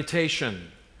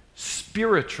reputation,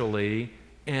 spiritually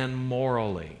and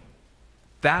morally.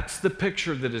 That's the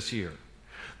picture that is here.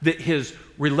 That his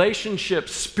relationship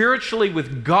spiritually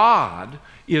with God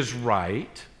is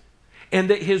right, and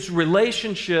that his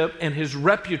relationship and his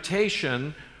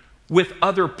reputation with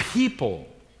other people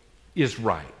is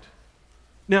right.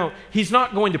 Now, he's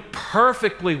not going to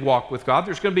perfectly walk with God.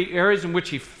 There's going to be areas in which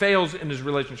he fails in his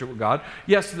relationship with God.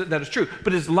 Yes, that is true.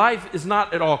 But his life is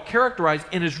not at all characterized,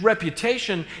 and his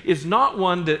reputation is not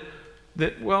one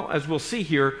that, well, as we'll see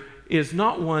here, is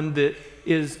not one that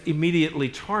is immediately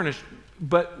tarnished.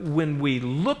 But when we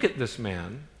look at this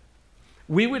man,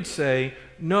 we would say,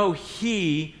 no,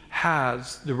 he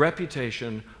has the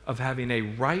reputation of having a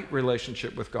right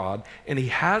relationship with God, and he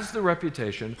has the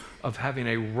reputation of having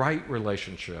a right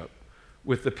relationship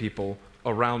with the people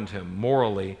around him,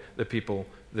 morally, the people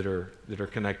that are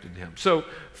connected to him. So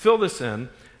fill this in.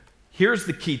 Here's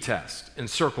the key test, and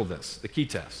circle this, the key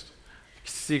test.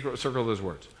 Circle those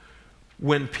words.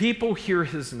 When people hear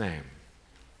his name,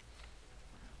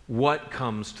 what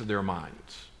comes to their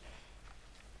minds?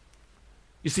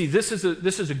 You see, this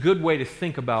is a good way to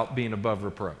think about being above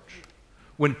reproach.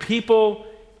 When people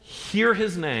hear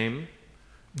his name,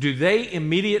 do they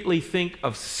immediately think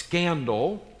of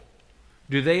scandal?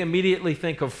 Do they immediately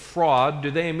think of fraud? Do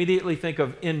they immediately think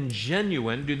of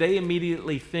ingenuine? Do they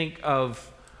immediately think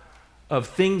of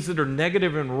things that are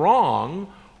negative and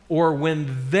wrong? Or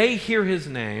when they hear his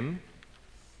name,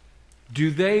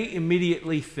 do they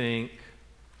immediately think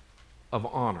of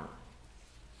honor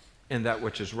and that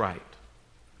which is right?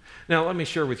 Now, let me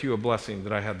share with you a blessing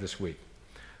that I had this week.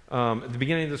 At the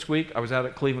beginning of this week, I was out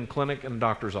at Cleveland Clinic in a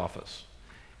doctor's office.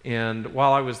 And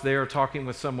while I was there talking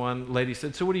with someone, a lady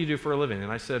said, so what do you do for a living?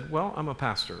 And I said, well, I'm a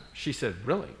pastor. She said,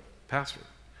 really? Pastor?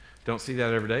 Don't see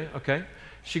that every day? Okay.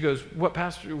 She goes,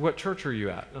 what church are you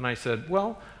at? And I said,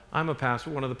 well, I'm a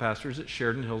pastor, one of the pastors at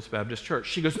Sheridan Hills Baptist Church.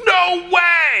 She goes, no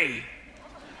way!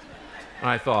 And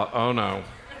I thought, oh no.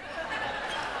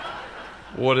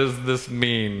 What does this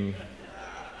mean?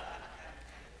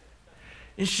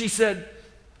 And she said,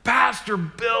 Pastor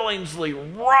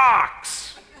Billingsley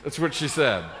rocks. That's what she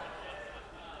said.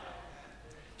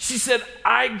 She said,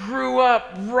 I grew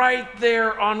up right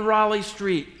there on Raleigh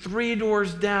Street, 3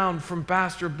 doors down from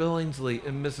Pastor Billingsley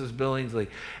and Mrs. Billingsley,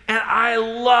 and I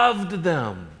loved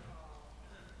them.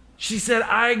 She said,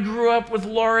 I grew up with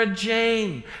Laura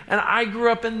Jane, and I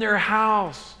grew up in their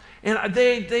house, and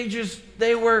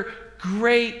they were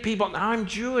great people. Now, I'm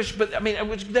Jewish, but I mean,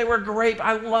 they were great.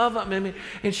 I love them. I mean,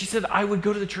 and she said, I would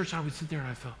go to the church, and I would sit there, and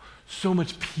I felt so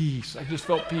much peace. I just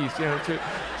felt peace. You know,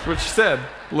 that's what she said,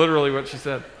 literally what she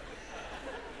said.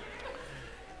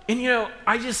 And you know,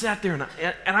 I just sat there,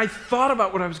 and I thought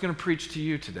about what I was going to preach to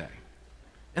you today.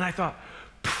 And I thought,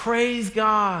 praise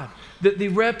God that the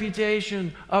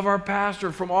reputation of our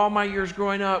pastor from all my years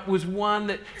growing up was one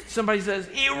that somebody says,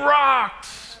 he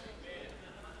rocks.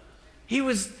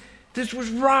 This was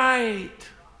right.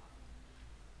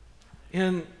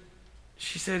 And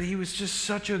she said he was just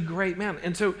such a great man.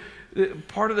 And so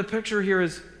part of the picture here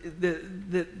is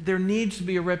that there needs to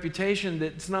be a reputation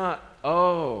that's not,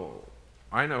 oh,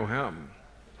 I know him.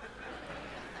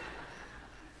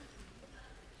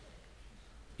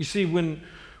 You see, when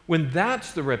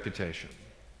that's the reputation,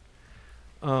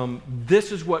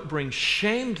 this is what brings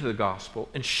shame to the gospel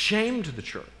and shame to the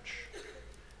church,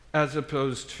 as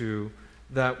opposed to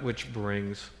that which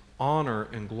brings honor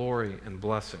and glory and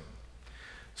blessing.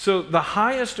 So the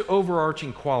highest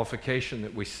overarching qualification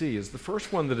that we see is the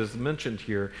first one that is mentioned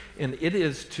here, and it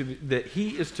is that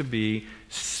he is to be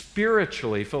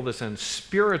spiritually, fill this in,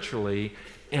 spiritually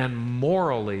and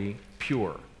morally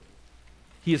pure.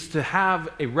 He is to have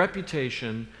a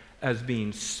reputation as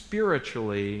being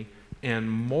spiritually and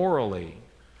morally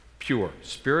pure.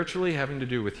 Spiritually having to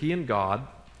do with he and God,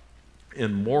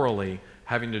 and morally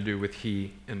having to do with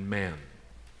he and man.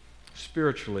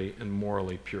 Spiritually and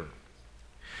morally pure.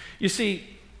 You see,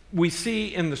 we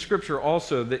see in the scripture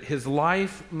also that his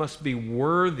life must be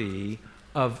worthy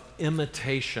of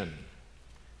imitation.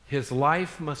 His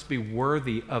life must be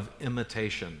worthy of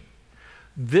imitation.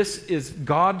 This is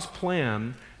God's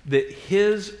plan, that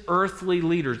his earthly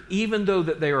leaders, even though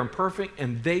that they are imperfect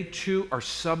and they too are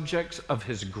subjects of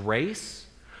his grace,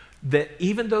 that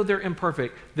even though they're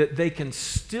imperfect, that they can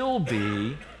still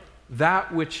be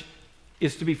that which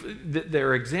is to be, that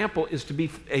their example is to be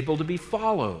able to be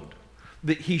followed.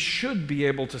 That he should be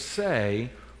able to say,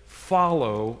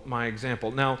 follow my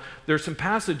example. Now, there's some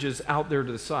passages out there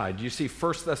to the side. You see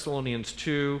 1 Thessalonians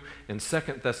 2 and 2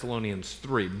 Thessalonians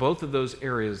 3. Both of those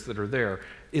areas that are there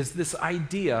is this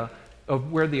idea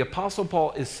of where the Apostle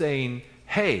Paul is saying,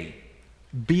 hey,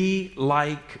 be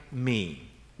like me.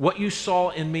 What you saw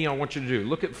in me, I want you to do.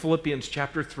 Look at Philippians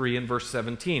chapter 3 and verse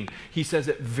 17. He says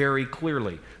it very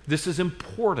clearly. This is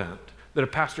important that a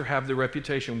pastor have the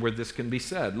reputation where this can be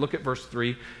said. Look at verse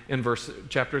 3 in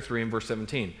chapter 3 and verse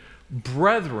 17.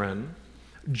 Brethren,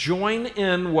 join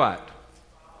in what?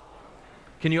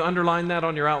 Can you underline that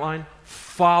on your outline?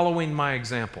 Following my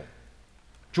example.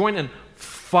 Join in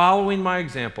following my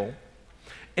example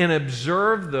and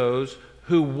observe those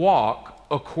who walk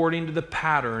according to the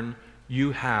pattern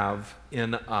you have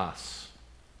in us.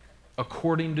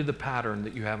 According to the pattern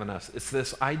that you have in us. It's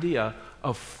this idea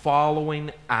of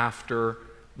following after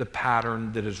the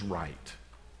pattern that is right.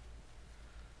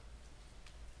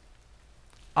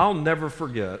 I'll never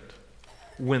forget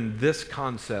when this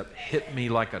concept hit me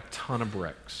like a ton of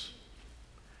bricks.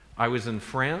 I was in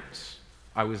France.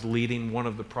 I was leading one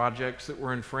of the projects that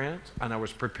were in France, and I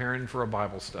was preparing for a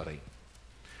Bible study.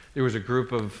 There was a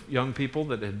group of young people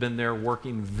that had been there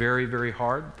working very, very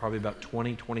hard, probably about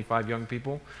 20, 25 young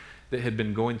people that had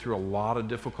been going through a lot of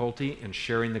difficulty in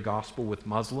sharing the gospel with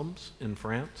Muslims in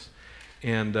France.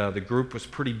 And the group was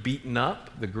pretty beaten up.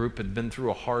 The group had been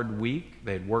through a hard week.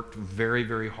 They had worked very,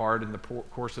 very hard in the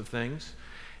course of things.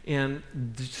 And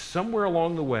somewhere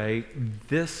along the way,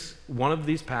 one of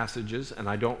these passages, and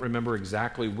I don't remember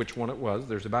exactly which one it was,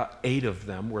 there's about 8 of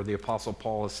them where the Apostle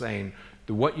Paul is saying,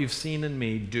 what you've seen in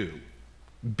me, do.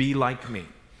 Be like me.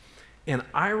 And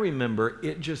I remember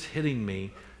it just hitting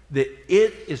me that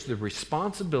it is the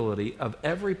responsibility of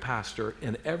every pastor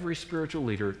and every spiritual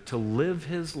leader to live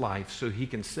his life so he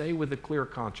can say with a clear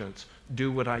conscience,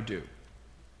 do what I do.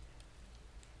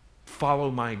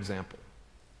 Follow my example.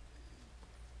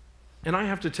 And I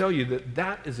have to tell you that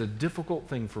that is a difficult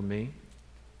thing for me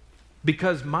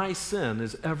because my sin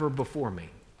is ever before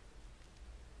me.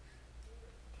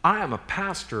 I am a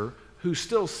pastor who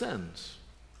still sins.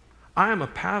 I am a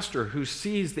pastor who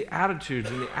sees the attitudes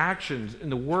and the actions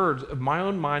and the words of my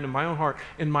own mind and my own heart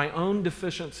and my own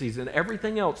deficiencies and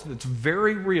everything else that's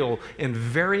very real and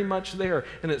very much there.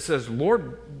 And it says,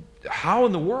 Lord, how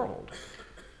in the world?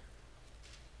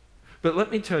 But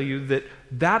let me tell you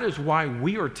that is why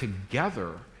we are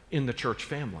together in the church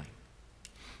family.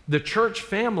 The church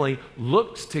family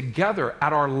looks together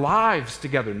at our lives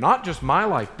together, not just my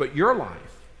life, but your life.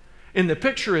 And the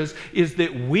picture is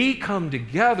that we come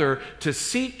together to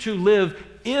seek to live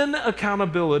in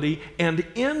accountability and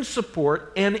in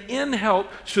support and in help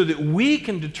so that we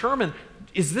can determine,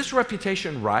 is this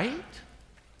reputation right?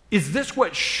 Is this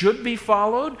what should be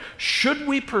followed? Should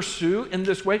we pursue in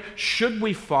this way? Should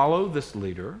we follow this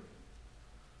leader?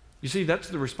 You see, that's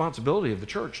the responsibility of the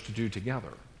church to do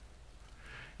together.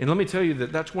 And let me tell you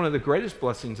that that's one of the greatest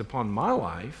blessings upon my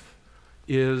life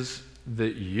is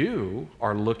that you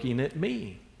are looking at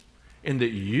me and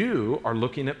that you are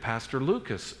looking at Pastor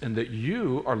Lucas, and that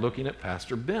you are looking at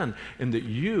Pastor Ben, and that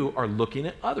you are looking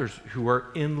at others who are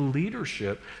in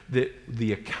leadership, that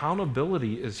the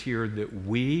accountability is here that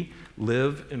we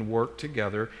live and work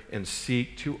together and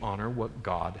seek to honor what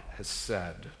God has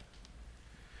said.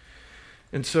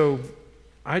 And so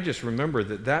I just remember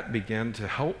that began to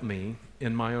help me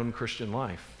in my own Christian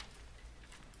life.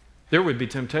 There would be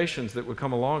temptations that would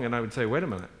come along and I would say, wait a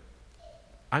minute,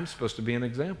 I'm supposed to be an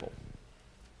example.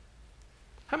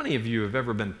 How many of you have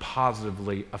ever been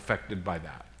positively affected by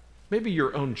that? Maybe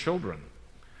your own children.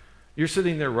 You're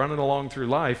sitting there running along through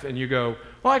life and you go,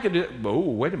 well, I could do it. Oh,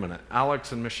 wait a minute.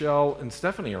 Alex and Michelle and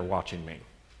Stephanie are watching me.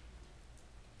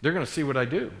 They're going to see what I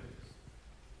do.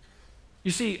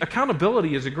 You see,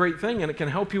 accountability is a great thing and it can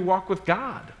help you walk with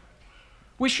God.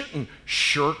 We shouldn't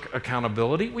shirk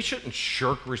accountability. We shouldn't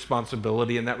shirk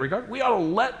responsibility in that regard. We ought to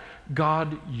let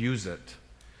God use it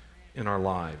in our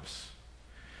lives.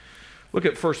 Look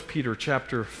at 1 Peter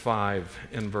chapter 5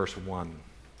 and verse 1.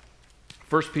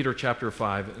 1 Peter chapter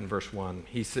 5 and verse 1.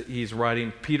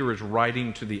 Peter is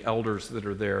writing to the elders that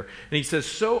are there. And he says,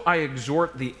 so I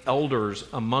exhort the elders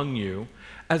among you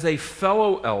as a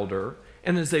fellow elder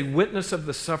and as a witness of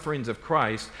the sufferings of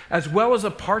Christ, as well as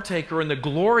a partaker in the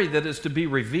glory that is to be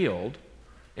revealed.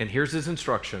 And here's his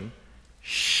instruction: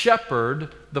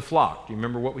 shepherd the flock. Do you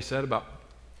remember what we said about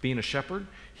being a shepherd?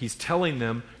 He's telling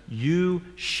them, you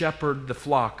shepherd the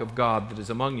flock of God that is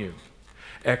among you,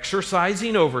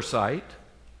 exercising oversight,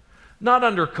 not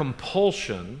under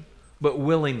compulsion, but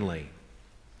willingly,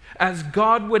 as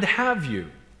God would have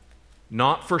you,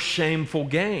 not for shameful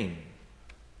gain,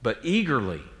 but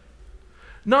eagerly,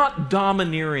 not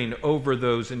domineering over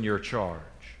those in your charge.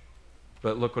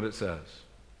 But look what it says,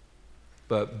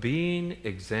 but being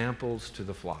examples to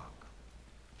the flock.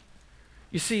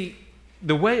 You see,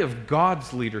 the way of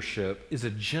God's leadership is a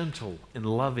gentle and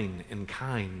loving and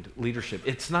kind leadership.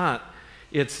 It's not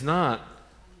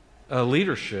a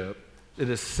leadership that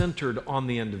is centered on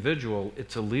the individual.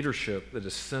 It's a leadership that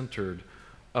is centered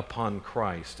upon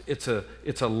Christ. It's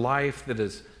a life that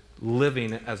is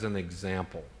living as an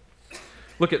example.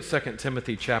 Look at 2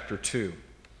 Timothy chapter 2,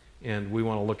 and we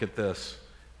want to look at this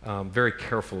very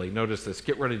carefully. Notice this.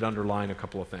 Get ready to underline a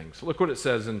couple of things. Look what it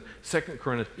says in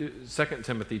 2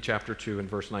 Timothy chapter 2 and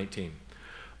verse 19.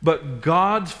 But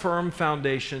God's firm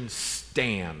foundation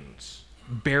stands,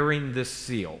 bearing this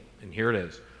seal. And here it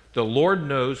is. The Lord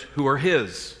knows who are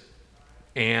his.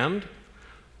 And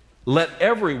let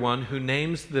everyone who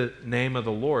names the name of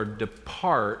the Lord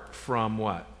depart from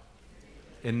what?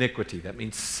 Iniquity. That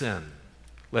means sin.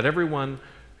 Let everyone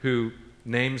who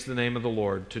names the name of the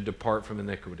Lord to depart from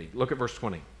iniquity. Look at verse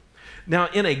 20. Now,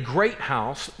 in a great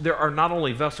house, there are not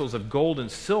only vessels of gold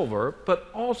and silver, but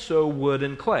also wood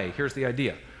and clay. Here's the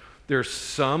idea. There's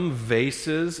some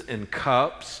vases and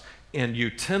cups and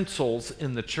utensils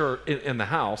in the church, in the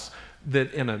house,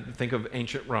 that think of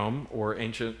ancient Rome or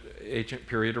ancient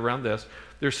period around this.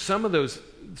 There's some of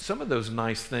those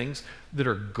nice things that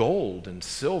are gold and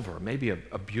silver, maybe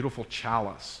a beautiful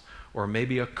chalice, or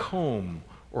maybe a comb,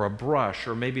 or a brush,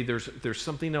 or maybe there's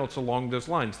something else along those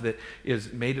lines that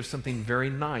is made of something very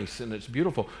nice and it's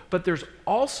beautiful. But there's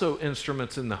also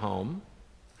instruments in the home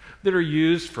that are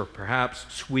used for perhaps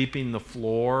sweeping the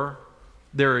floor.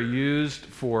 They're used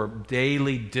for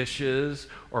daily dishes,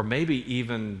 or maybe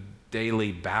even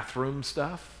daily bathroom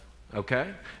stuff,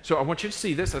 okay? So I want you to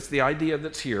see this. That's the idea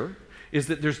that's here, is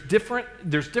that there's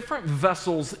different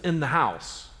vessels in the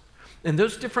house. And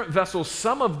those different vessels,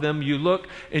 some of them you look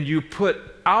and you put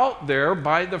out there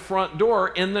by the front door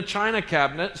in the china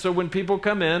cabinet, so when people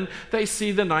come in, they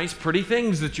see the nice, pretty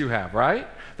things that you have, right?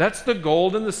 That's the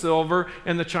gold and the silver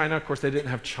and the china. Of course, they didn't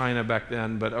have china back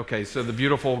then, but okay, so the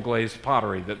beautiful glazed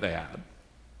pottery that they had.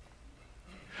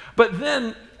 But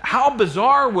then, how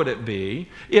bizarre would it be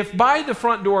if by the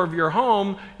front door of your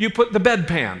home, you put the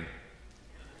bedpan?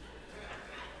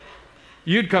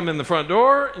 You'd come in the front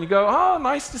door and you go, oh,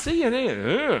 nice to see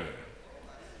you.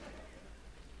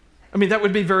 I mean, that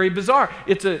would be very bizarre.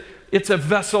 It's a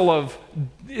vessel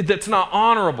that's not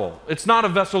honorable. It's not a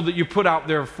vessel that you put out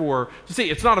there for,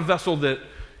 see, it's not a vessel that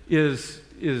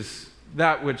is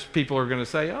that which people are going to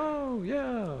say, oh,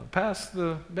 yeah, pass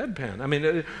the bedpan. I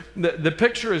mean, the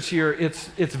picture is here. It's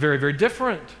very, very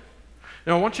different.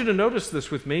 Now, I want you to notice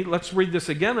this with me. Let's read this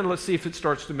again, and let's see if it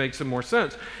starts to make some more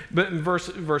sense. But in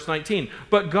verse 19,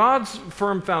 but God's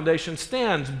firm foundation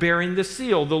stands, bearing the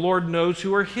seal. The Lord knows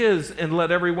who are his, and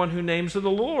let everyone who names of the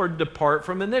Lord depart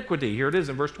from iniquity. Here it is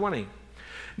in verse 20.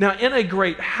 Now, in a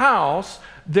great house,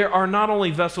 there are not only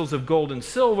vessels of gold and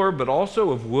silver, but also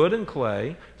of wood and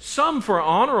clay, some for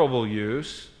honorable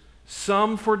use,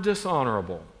 some for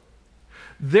dishonorable.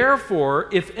 Therefore,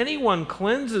 if anyone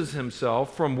cleanses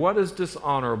himself from what is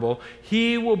dishonorable,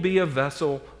 he will be a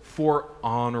vessel for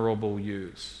honorable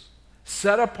use,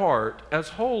 set apart as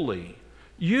holy,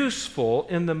 useful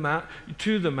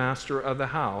to the master of the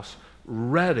house,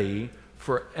 ready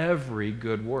for every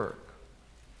good work.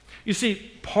 You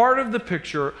see, part of the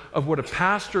picture of what a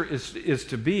pastor is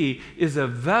to be is a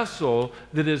vessel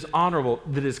that is honorable,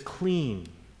 that is clean.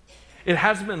 It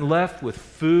hasn't been left with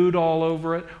food all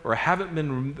over it, or haven't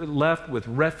been left with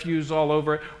refuse all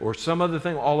over it, or some other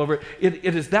thing all over it.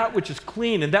 It is that which is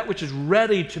clean and that which is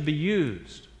ready to be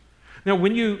used. Now,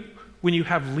 when you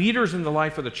have leaders in the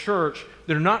life of the church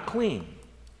that are not clean,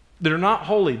 that are not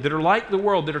holy, that are like the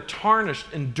world, that are tarnished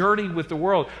and dirty with the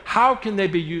world, how can they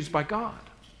be used by God?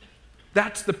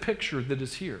 That's the picture that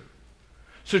is here.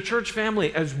 So church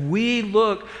family, as we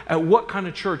look at what kind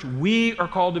of church we are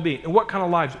called to be and what kind of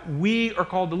lives we are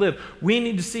called to live, we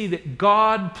need to see that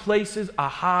God places a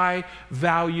high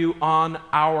value on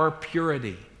our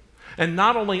purity. And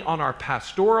not only on our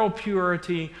pastoral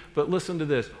purity, but listen to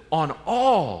this, on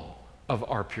all of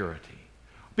our purity.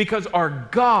 Because our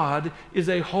God is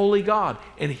a holy God,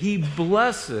 and He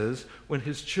blesses when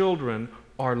His children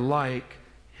are like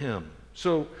Him.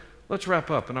 So let's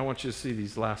wrap up, and I want you to see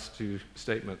these last two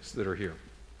statements that are here.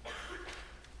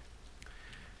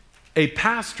 A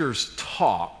pastor's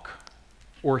talk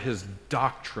or his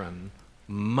doctrine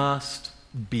must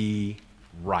be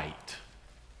right.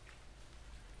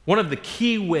 One of the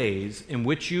key ways in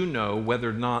which you know whether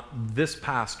or not this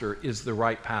pastor is the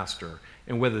right pastor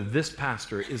and whether this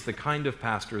pastor is the kind of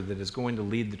pastor that is going to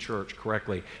lead the church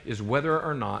correctly is whether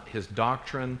or not his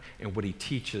doctrine and what he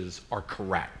teaches are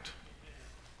correct.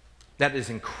 That is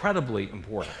incredibly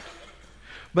important.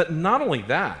 But not only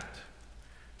that,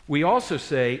 we also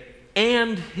say,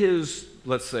 and his,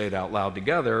 let's say it out loud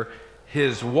together,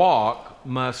 his walk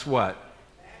must what?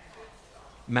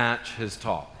 Match his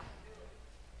talk.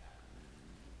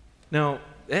 Now,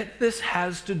 this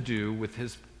has to do with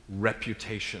his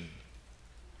reputation.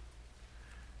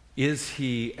 Is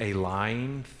he a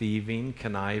lying, thieving,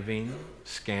 conniving,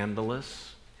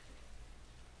 scandalous,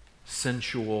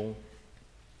 sensual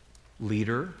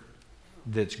leader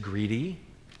that's greedy?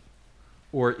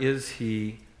 Or is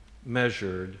he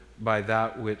measured by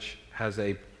that which has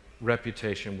a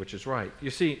reputation which is right? You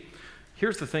see,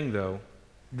 here's the thing though,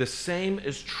 the same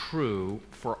is true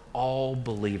for all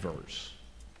believers.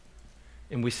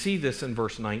 And we see this in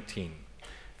verse 19.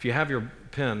 If you have your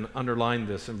pen, underline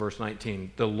this in verse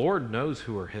 19. The Lord knows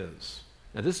who are His.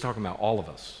 Now this is talking about all of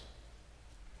us.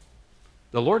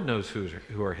 The Lord knows who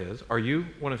are His. Are you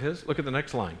one of His? Look at the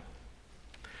next line.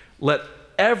 Let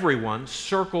everyone,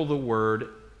 circle the word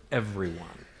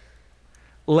everyone.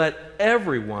 Let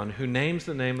everyone who names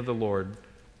the name of the Lord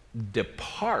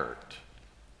depart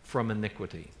from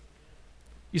iniquity.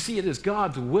 You see, it is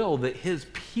God's will that His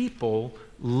people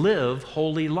live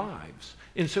holy lives.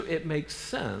 And so it makes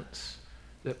sense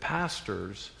that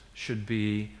pastors should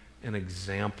be an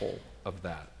example of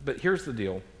that. But here's the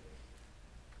deal.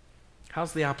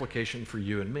 How's the application for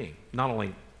you and me? Not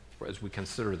only as we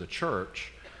consider the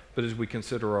church, but as we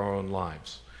consider our own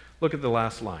lives. Look at the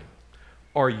last line.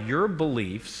 Are your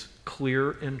beliefs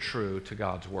clear and true to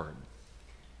God's Word?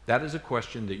 That is a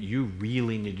question that you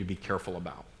really need to be careful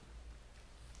about.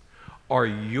 Are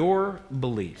your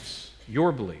beliefs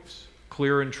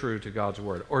clear and true to God's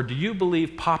Word? Or do you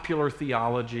believe popular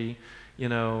theology,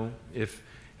 if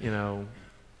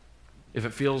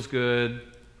it feels good,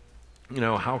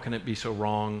 how can it be so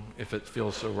wrong if it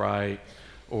feels so right?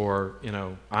 Or,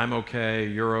 I'm okay,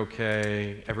 you're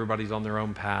okay, everybody's on their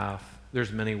own path.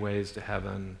 There's many ways to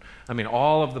heaven. I mean,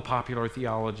 all of the popular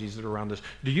theologies that are around us.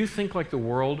 Do you think like the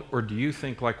world, or do you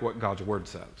think like what God's Word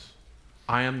says?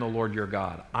 I am the Lord your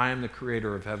God. I am the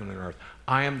creator of heaven and earth.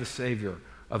 I am the Savior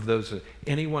of those.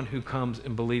 Anyone who comes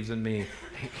and believes in me,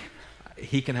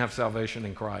 he can have salvation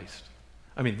in Christ.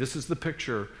 I mean, this is the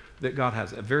picture that God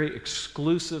has, a very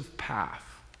exclusive path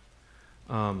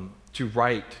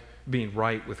to being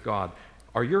right with God.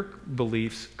 Are your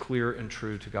beliefs clear and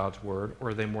true to God's Word, or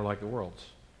are they more like the world's?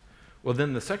 Well,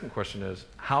 then the second question is,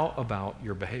 how about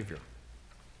your behavior?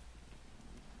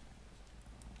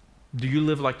 Do you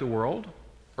live like the world,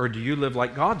 or do you live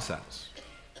like God says?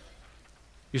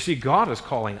 You see, God is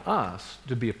calling us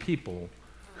to be a people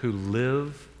who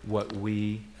live what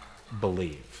we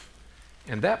believe.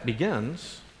 And that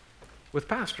begins with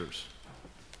pastors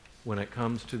when it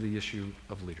comes to the issue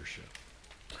of leadership.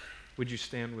 Would you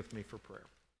stand with me for prayer?